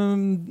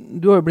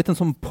har jo blitt en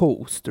sånn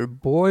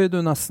posterboy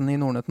du nesten i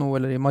Nordnet nå,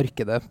 eller i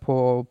markedet,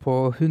 på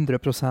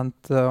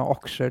 100%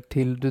 aksjer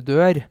til du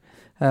dør.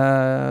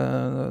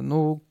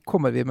 Nå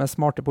kommer vi med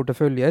smarte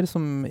porteføljer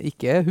som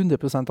ikke er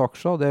 100%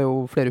 aksjer, det er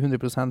jo flere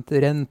 100%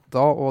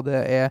 renter, og det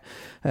er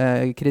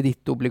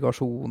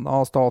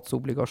kredittobligasjoner,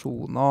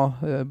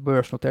 statsobligasjoner,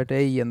 børsnotert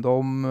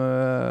eiendom,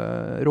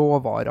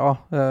 råvarer,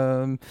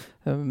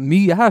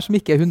 mye her som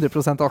ikke er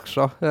 100%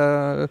 aksjer.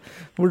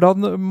 Hvordan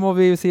må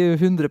vi si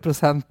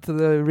 100%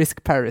 risk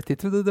parity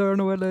til det dør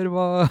nå, eller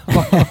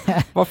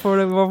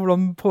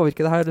hvordan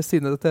påvirker det her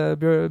synet til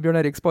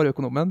Bjørn Erik,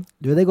 spareøkonomen?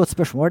 Det er et godt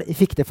spørsmål. Jeg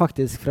fikk det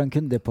faktisk fra en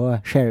kunde på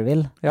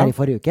Shareville her i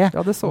forrige uke.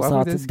 Ja, det så jeg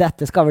faktisk.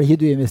 Dette skal vel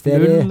ikke du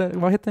investere i?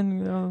 Hva het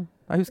den? Ja,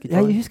 jeg husker ikke.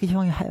 Jeg husker ikke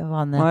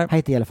hva han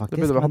heter heller,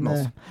 faktisk.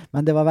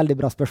 Men det var veldig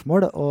bra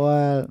spørsmål.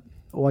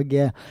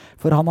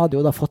 For han hadde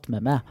jo da fått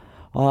med meg,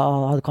 og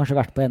hadde kanskje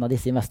vært på en av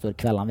disse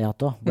investorkveldene vi har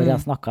hatt også, hvor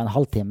jeg snakket en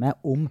halvtime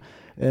om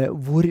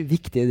hvor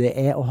viktig det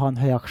er å ha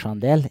en høy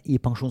aksjeandel i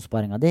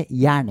pensjonssparingen din,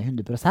 gjerne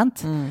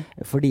 100%,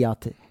 fordi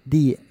at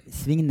de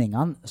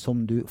svingningene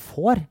som du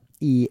får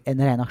i en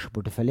ren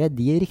aksjeportefølje,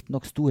 de er riktig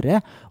nok store,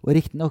 og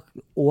riktig nok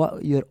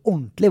gjør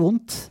ordentlig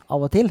vondt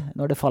av og til,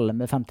 når det faller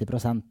med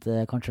 50%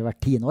 kanskje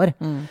hvert 10 år.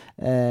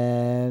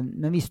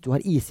 Men hvis du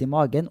har is i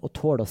magen og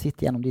tåler å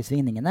sitte gjennom de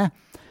svingningene,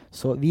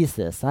 så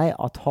viser det seg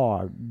at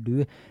har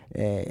du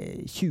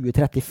 20,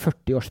 30,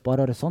 40 års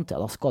sparehorisont, ja,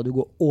 da skal du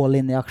gå all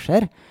in i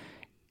aksjer.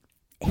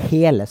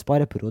 Hele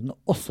spareperioden,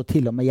 også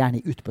til og med gjerne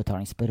i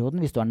utbetalingsperioden,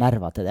 hvis du har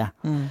nerver til det.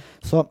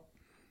 Så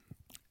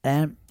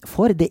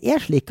for det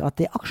er slik at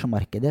det er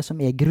aksjemarkedet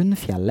som er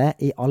grunnfjellet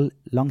i all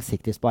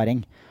langsiktig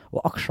sparing. Og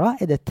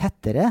aksjer er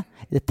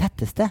det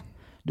tetteste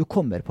du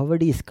kommer på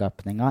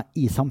verdiskapninga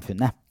i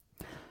samfunnet.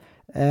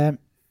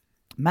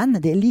 Men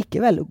det er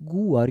likevel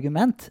gode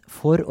argument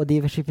for å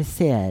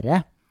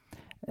diversifisere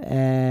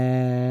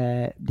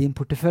din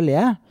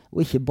portefølje,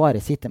 og ikke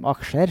bare sitte med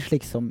aksjer,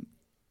 slik som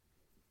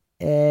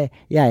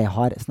jeg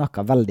har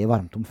snakket veldig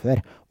varmt om før.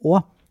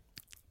 Og,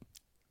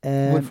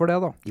 hvorfor det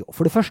da? Jo,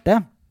 for det første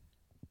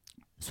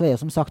så er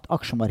jo som sagt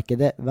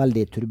aksjemarkedet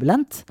veldig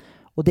turbulent,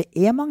 og det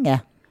er mange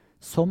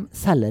som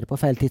selger på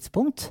feil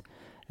tidspunkt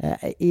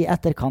i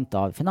etterkant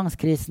av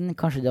finanskrisen.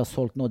 Kanskje de har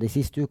solgt noe de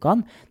siste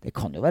ukene. Det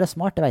kan jo være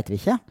smart, det vet vi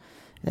ikke.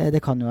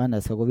 Det kan jo hende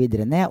det skal gå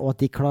videre ned, og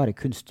at de klarer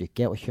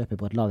kunststykket å kjøpe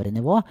på et lavere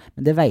nivå,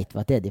 men det vet vi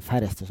at det er de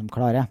færreste som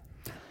klarer.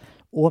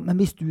 Men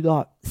hvis du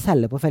da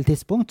selger på feil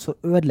tidspunkt, så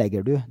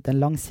ødelegger du den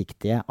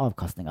langsiktige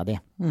avkastningen din.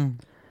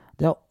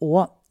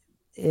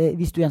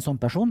 Hvis du er en sånn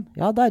person,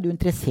 ja, da er du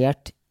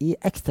interessert i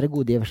ekstra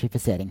god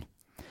diversifisering.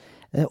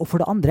 Og for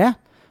det andre,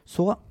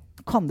 så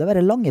kan det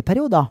være lange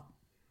perioder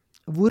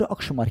hvor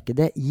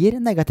aksjemarkedet gir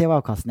negativ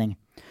avkastning.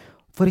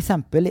 For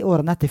eksempel i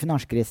årene etter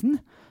finanskrisen,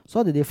 så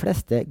hadde de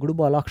fleste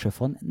globale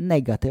aksjefond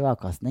negativ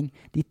avkastning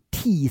de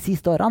 10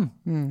 siste årene.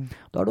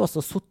 Da har du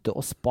også suttet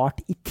og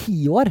spart i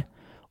 10 år,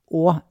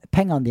 og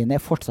pengene dine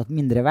er fortsatt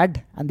mindre verd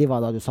enn de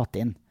var da du satt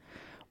inn.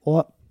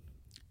 Og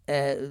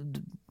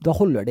da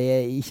holder det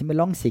ikke med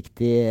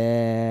langsiktig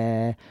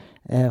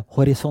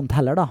horisont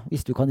heller da,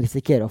 hvis du kan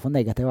risikere å få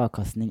negativ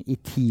avkastning i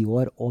 10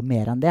 år og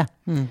mer enn det.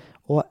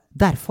 Og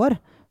derfor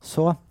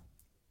så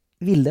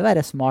vil det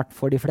være smart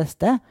for de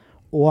fleste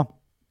å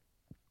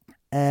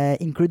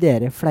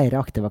inkludere flere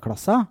aktive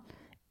klasser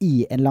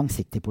i en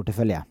langsiktig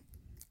portefølje.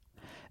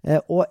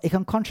 Og jeg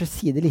kan kanskje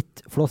si det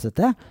litt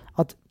flåsete,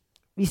 at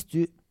hvis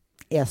du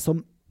er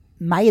som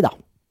meg da,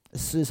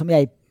 som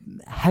jeg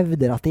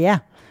hevder at det er,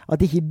 at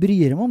jeg ikke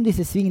bryr meg om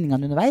disse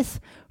svingningene underveis,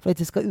 for at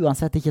jeg skal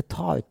uansett ikke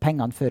ta ut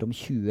pengene før om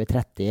 20,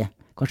 30,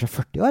 kanskje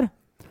 40 år,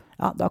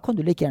 ja, da kan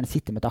du like gjerne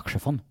sitte med et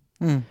aksjefond.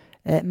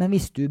 Men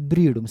hvis du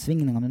bryr deg om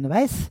svingningene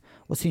underveis,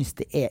 og synes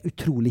det er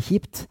utrolig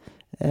kjipt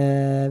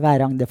hver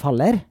gang det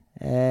faller,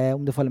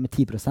 om det faller med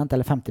 10%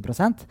 eller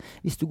 50%,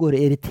 hvis du går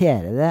og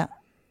irriterer deg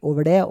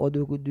over det, og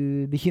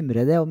du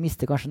bekymrer deg og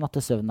mister kanskje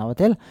nattesøvnen av og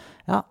til,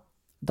 ja,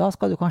 da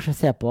skal du kanskje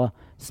se på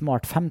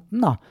Smart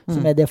 15 da,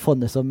 som er det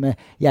fondet som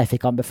jeg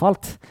fikk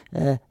anbefalt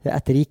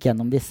etter jeg gikk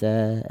gjennom disse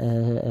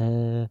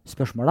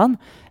spørsmålene.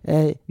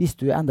 Hvis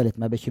du er enda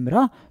litt mer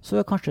bekymret, så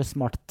er kanskje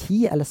Smart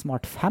 10 eller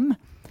Smart 5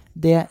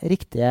 det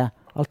riktige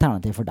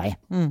alternativ for deg.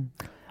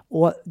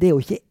 Og det er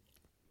jo ikke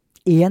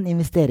en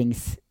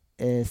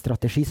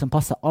investeringsstrategi som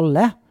passer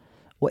alle,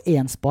 og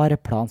en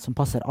spareplan som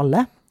passer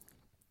alle.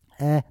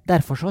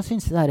 Derfor så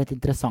synes jeg det er et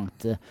interessant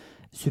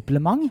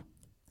supplement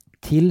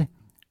til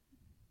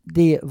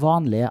de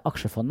vanlige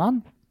aksjefondene,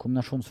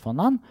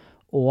 kombinasjonsfondene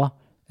og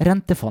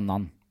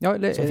rentefondene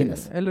som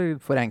finnes. Eller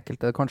for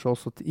enkelte kanskje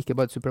også ikke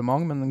bare et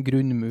supplement, men en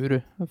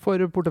grunnmur for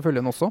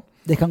porteføljen også.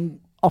 Det kan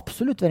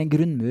absolutt være en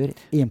grunnmur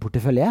i en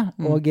portefølje,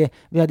 og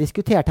vi har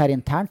diskutert her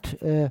internt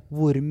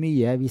hvor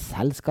mye vi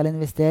selv skal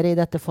investere i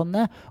dette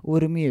fondet, og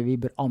hvor mye vi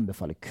bør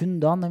anbefale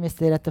kundene å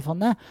investere i dette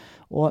fondet.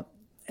 Og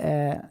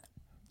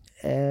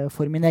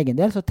for min egen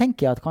del så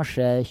tenker jeg at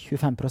kanskje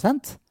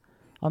 25%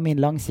 av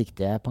min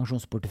langsiktige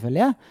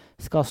pensjonsportefølje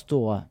skal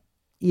stå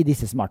i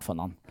disse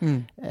smartfondene.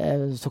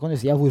 Så kan du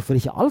si, ja, hvorfor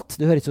ikke alt?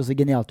 Det høres jo så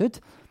genialt ut.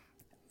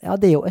 Ja,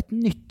 det er jo et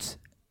nytt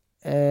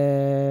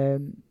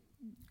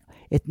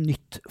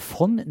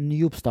fond,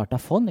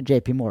 nyoppstartet fond.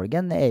 JP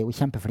Morgan er jo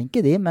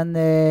kjempeflinke de, men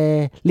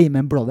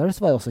Lehman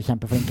Brothers var jo også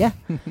kjempeflinke.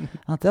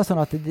 Det er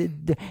sånn at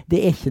det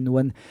er ikke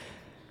noen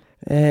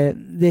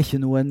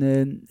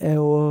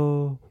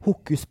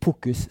hokus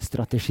pokus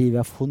strategi vi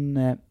har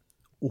funnet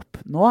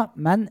opp nå,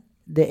 men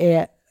det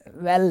er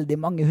veldig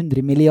mange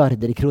 100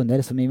 milliarder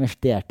kroner som er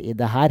investert i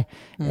det her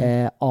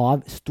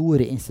av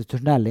store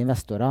institusjonelle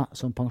investorer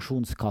som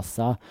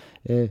pensjonskasser,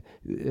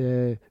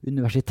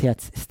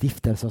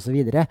 universitetsstiftelser og så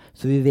videre,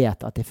 så vi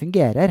vet at det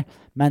fungerer,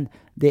 men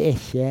det er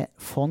ikke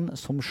fond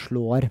som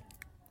slår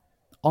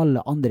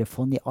alle andre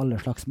fond i alle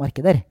slags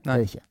markeder. Nei. Det er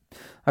det ikke.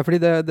 Nei, fordi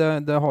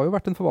det har jo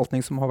vært en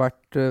forvaltning som har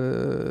vært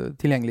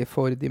tilgjengelig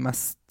for de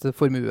mest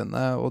formuende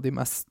og de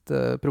mest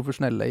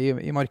profesjonelle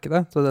i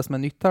markedet. Så det som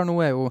er nytt her nå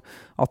er jo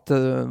at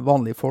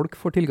vanlige folk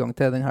får tilgang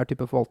til denne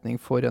type forvaltning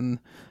for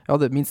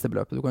det minste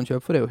beløpet du kan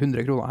kjøpe for er jo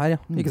 100 kroner her,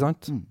 ikke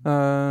sant?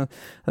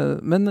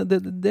 Men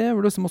det er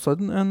vel liksom også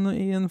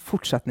i en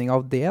fortsetning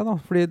av det da,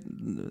 fordi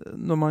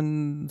når man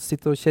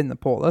sitter og kjenner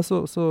på det,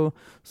 så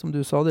som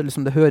du sa,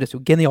 det høres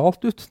jo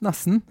genialt ut,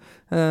 nesten.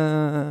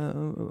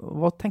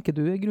 Hva tenker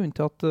du er grunnen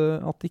til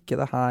at ikke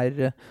det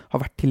her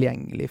har vært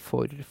tilgjengelig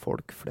for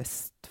folk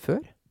flest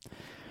før?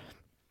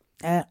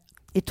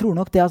 Jeg tror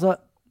nok det, altså,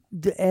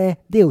 det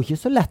er jo ikke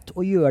så lett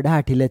å gjøre det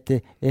her til et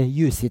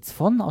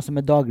UCITS-fond, altså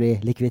med daglig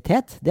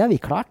likviditet. Det har vi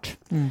klart.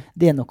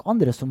 Det er nok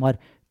andre som har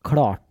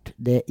klart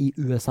det i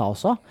USA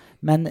også,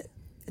 men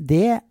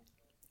det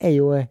er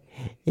jo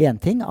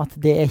en ting at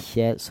det er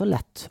ikke så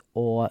lett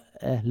å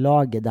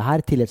lage det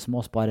her til et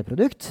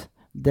småspareprodukt.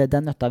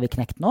 Den nøtta vi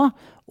knekt nå.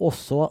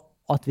 Også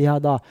at vi har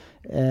da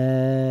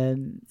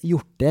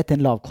gjort det til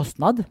en lav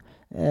kostnad.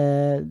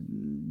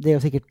 Det er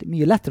jo sikkert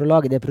mye lettere å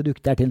lage det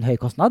produktet der til en høy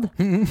kostnad.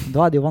 Da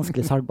er det jo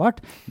vanskelig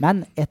salgbart.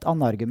 Men et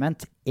annet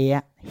argument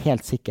er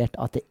helt sikkert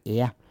at det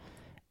er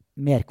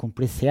mer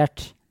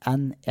komplisert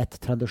enn et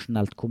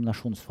tradisjonelt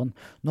kombinasjonsfond.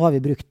 Nå har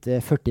vi brukt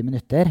 40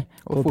 minutter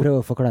på å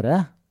prøve å forklare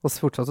det. Og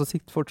fortsatt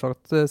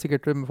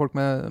sikkert folk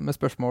med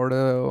spørsmål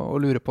og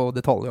lurer på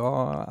detaljer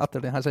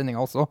etter denne sendingen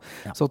også.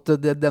 Ja. Så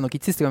det er nok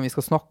ikke siste gang vi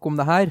skal snakke om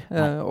det her.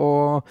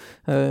 Og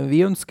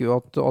vi ønsker jo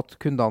at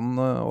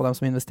kundene og de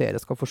som investerer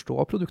skal forstå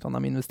produktene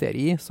de investerer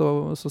i.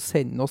 Så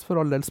send oss for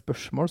all del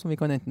spørsmål som vi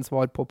kan enten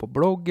svare på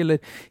blogg eller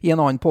i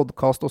en annen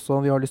podcast også.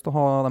 Vi har lyst til å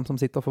ha dem som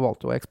sitter og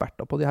forvalter og er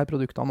eksperter på de her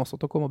produktene også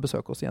til å komme og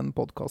besøke oss i en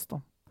podcast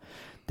da.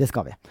 Det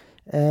skal vi.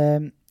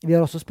 Vi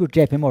har også spurt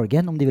JP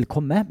Morgan om de vil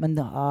komme, men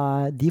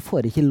de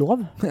får ikke lov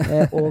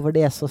over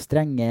det så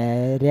strenge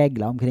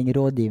regler omkring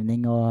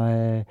rådgivning og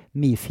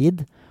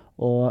MiFID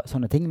og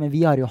sånne ting. Men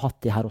vi har jo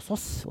hatt de her hos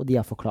oss, og de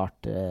har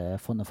forklart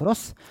fondet for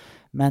oss.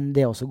 Men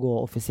det å gå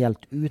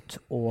offisielt ut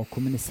og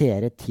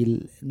kommunisere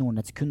til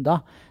Nordnets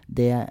kunder,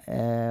 det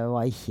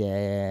var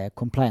ikke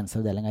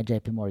compliance-avdelingen i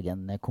JP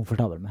Morgan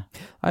komfortabel med.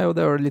 Nei, og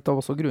det er litt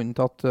av også grunnen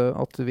til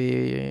at vi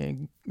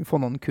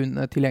fondene kun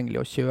er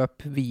tilgjengelig å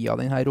kjøpe via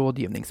denne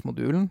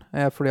rådgivningsmodulen,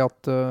 fordi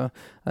at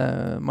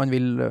man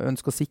vil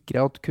ønske å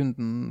sikre at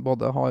kunden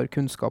både har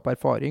kunnskap og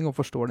erfaring og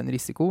forstår den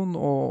risikoen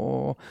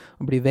og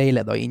blir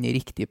veiledet inn i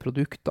riktige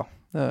produkter,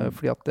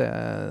 fordi at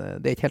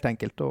det er ikke helt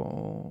enkelt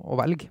å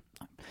velge.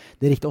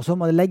 Det er riktig. Og så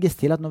må det legges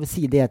til at når vi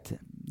sier det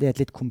er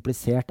et litt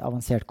komplisert,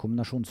 avansert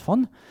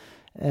kombinasjonsfond,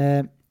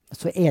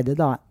 så er det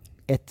da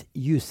et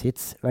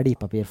UCITS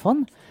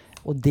verdipapirfond,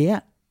 og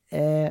det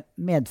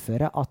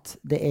medfører at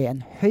det er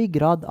en høy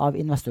grad av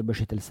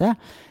investorbeskyttelse.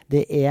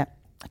 Det er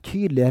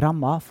tydelige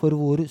rammer for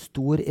hvor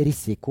stor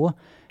risiko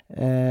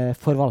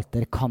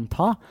forvalter kan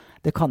ta.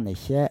 Det kan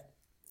ikke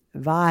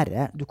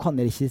være, du kan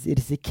ikke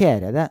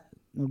risikere det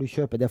når du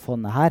kjøper det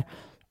fondet her,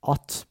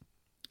 at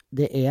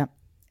det er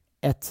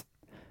et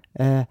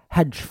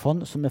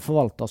hedgefond som er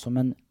forvaltet som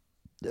en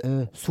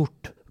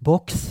sort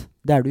boks,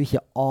 der du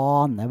ikke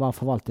aner hva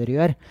forvalter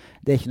gjør.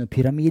 Det er ikke noe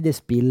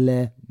pyramidespill,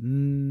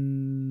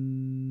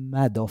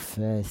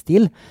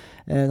 Madoff-stil.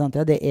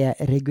 Det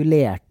er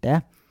regulerte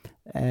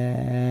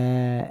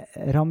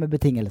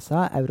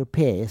rammebetingelser,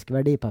 europeisk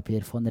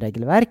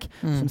verdipapirfondregelverk,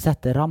 som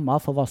setter rammer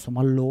for hva som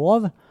har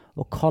lov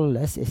å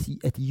kalles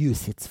et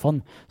UCITS-fond.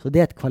 Så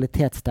det er et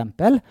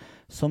kvalitetsstempel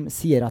som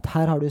sier at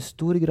her har du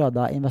stor grad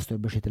av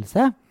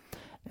investorbeskyttelse.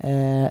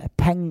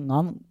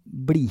 Pengene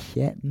blir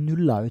ikke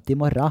nulla ut i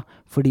morgen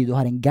fordi du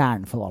har en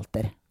gæren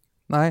forvalter.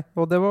 Nei,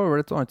 og det var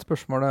vel et annet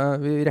spørsmål.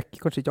 Vi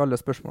rekker kanskje ikke alle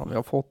spørsmålene vi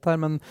har fått her,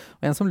 men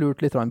en som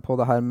lurte litt på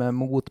det her med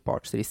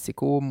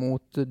motpartsrisiko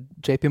mot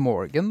JP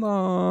Morgan da,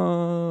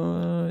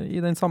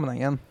 i den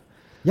sammenhengen.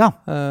 Ja.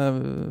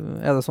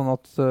 Er det sånn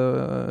at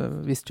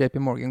hvis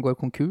JP Morgan går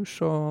konkurs,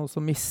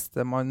 så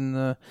mister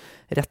man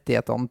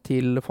rettighetene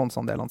til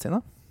fondsandelene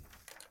sine?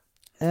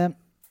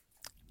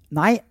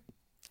 Nei.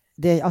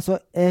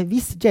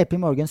 Hvis JP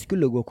Morgan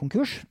skulle gå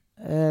konkurs,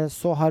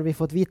 så har vi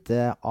fått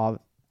vite av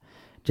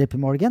JP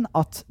Morgan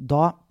at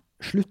da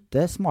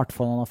slutter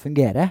smartfondene å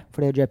fungere,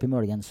 for det er JP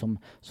Morgan som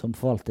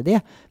forvalter de,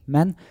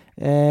 men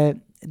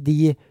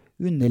de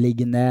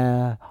underliggende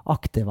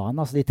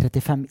aktivene, altså de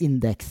 35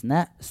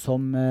 indeksene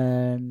som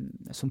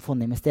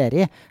fondet investerer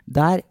i,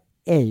 der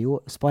er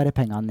jo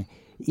sparepengene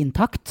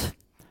intakt,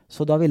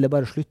 så da vil det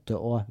bare slutte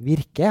å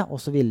virke,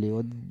 og så vil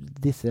jo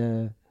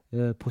disse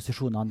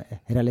posisjonene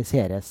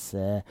realiseres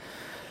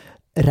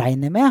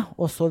regner med,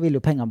 og så vil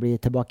jo pengene bli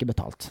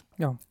tilbakebetalt.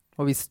 Ja,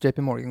 og hvis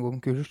JP Morgan går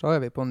konkurs, da er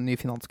vi på en ny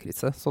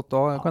finanskrise, så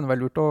da kan det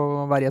være lurt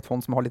å være i et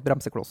fond som har litt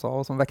bremseklosser,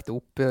 og som vekter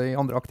opp i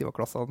andre aktive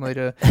klasser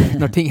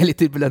når ting er litt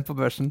turbulent på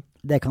børsen.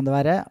 Det kan det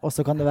være, og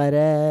så kan det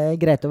være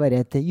greit å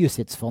være et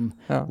UCITS-fond,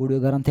 hvor du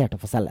er garantert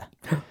å få selge.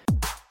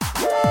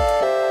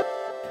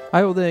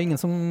 Nei, og det er ingen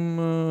som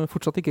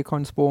fortsatt ikke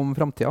kan spå om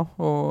fremtiden,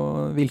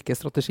 og hvilke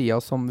strategier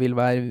som vil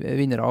være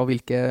vinnere, og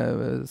hvilke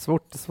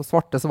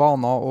svarte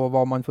svaner, og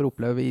hva man får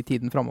oppleve i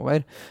tiden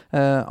fremover.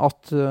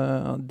 At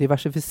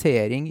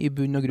diversifisering i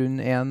bunn og grunn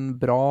er en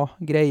bra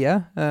greie,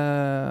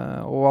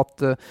 og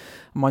at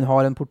man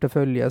har en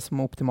portefølje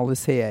som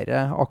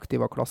optimaliserer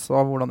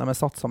aktivaklasser, hvordan de er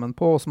satt sammen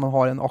på, og som man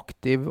har en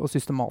aktiv og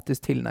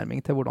systematisk tilnærming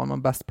til hvordan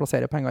man best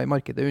plasserer penger i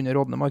markedet under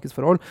rådende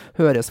markedsforhold,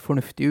 høres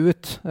fornuftig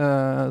ut.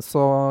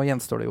 Så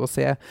gjenstår det jo å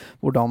se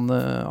hvordan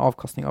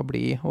avkastningen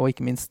blir, og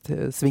ikke minst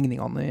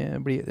svingningene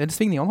blir. Eller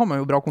svingningene har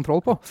man jo bra kontroll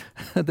på.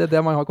 Det er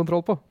det man har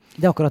kontroll på.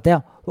 Det er akkurat det,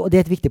 og det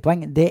er et viktig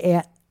poeng. Det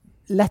er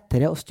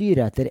lettere å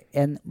styre etter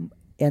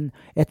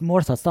et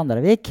målsatt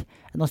standardavvik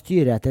enn å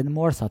styre etter en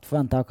målsatt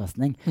forventet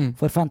avkastning.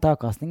 For forventet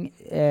avkastning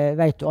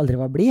vet du aldri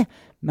hva det blir,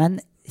 men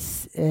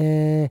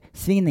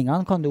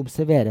svingningene kan du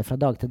observere fra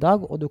dag til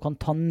dag, og du kan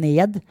ta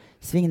ned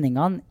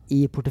svingningene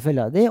i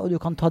porteføljen din, og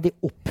du kan ta de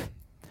opp.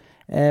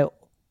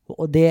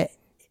 Og det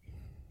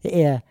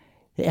er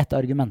et av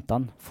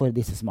argumentene for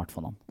disse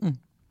smartfondene.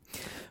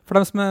 For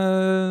dem som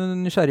er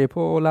nysgjerrig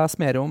på å lese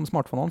mer om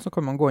smartfondene, så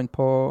kan man gå inn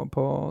på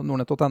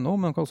nordnet.no,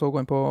 men man kan også gå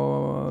inn på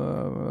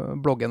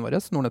bloggen vår,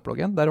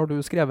 Nordnet-bloggen. Der har du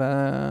skrevet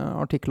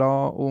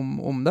artikler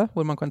om det,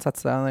 hvor man kan sette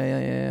seg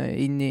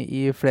inn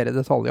i flere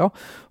detaljer.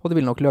 Og det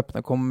vil nok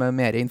løpende komme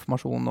mer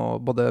informasjon,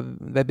 og både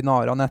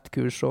webinarer,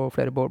 nettkurs og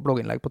flere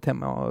blogginnlegg på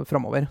temaet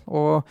fremover.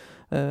 Og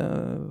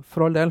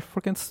for all del,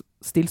 folkens,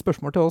 still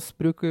spørsmål til oss,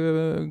 bruk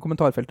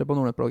kommentarfeltet på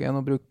Nordnett-bloggen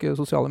og bruk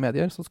sosiale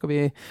medier, så skal vi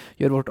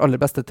gjøre vårt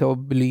aller beste til å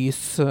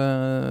belyse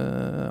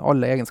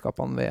alle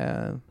egenskapene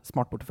ved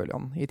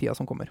smartporteføljene i tida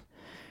som kommer.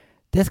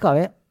 Det skal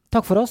vi.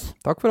 Takk for oss.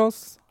 Takk for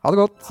oss. Ha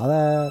det godt. Ha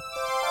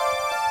det.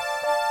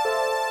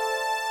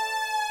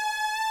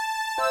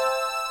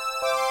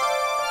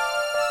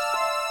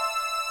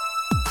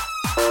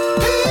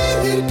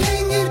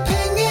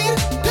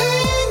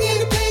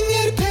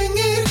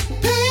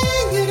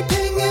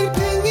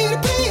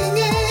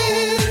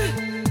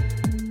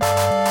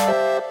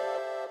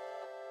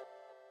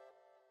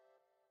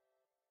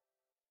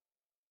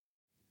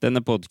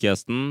 Denne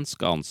podcasten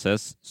skal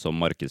anses som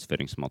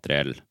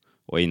markedsføringsmateriell,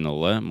 og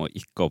innholdet må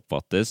ikke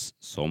oppfattes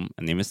som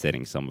en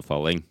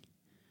investeringsanbefaling.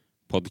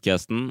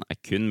 Podcasten er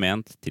kun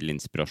ment til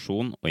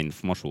inspirasjon og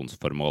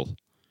informasjonsformål.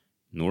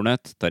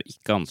 Nordnett tar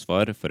ikke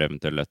ansvar for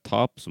eventuelle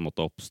tap som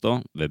måtte oppstå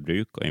ved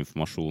bruk av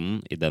informasjonen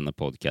i denne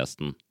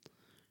podcasten.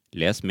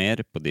 Les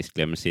mer på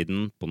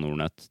disclaimer-siden på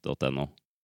nordnett.no.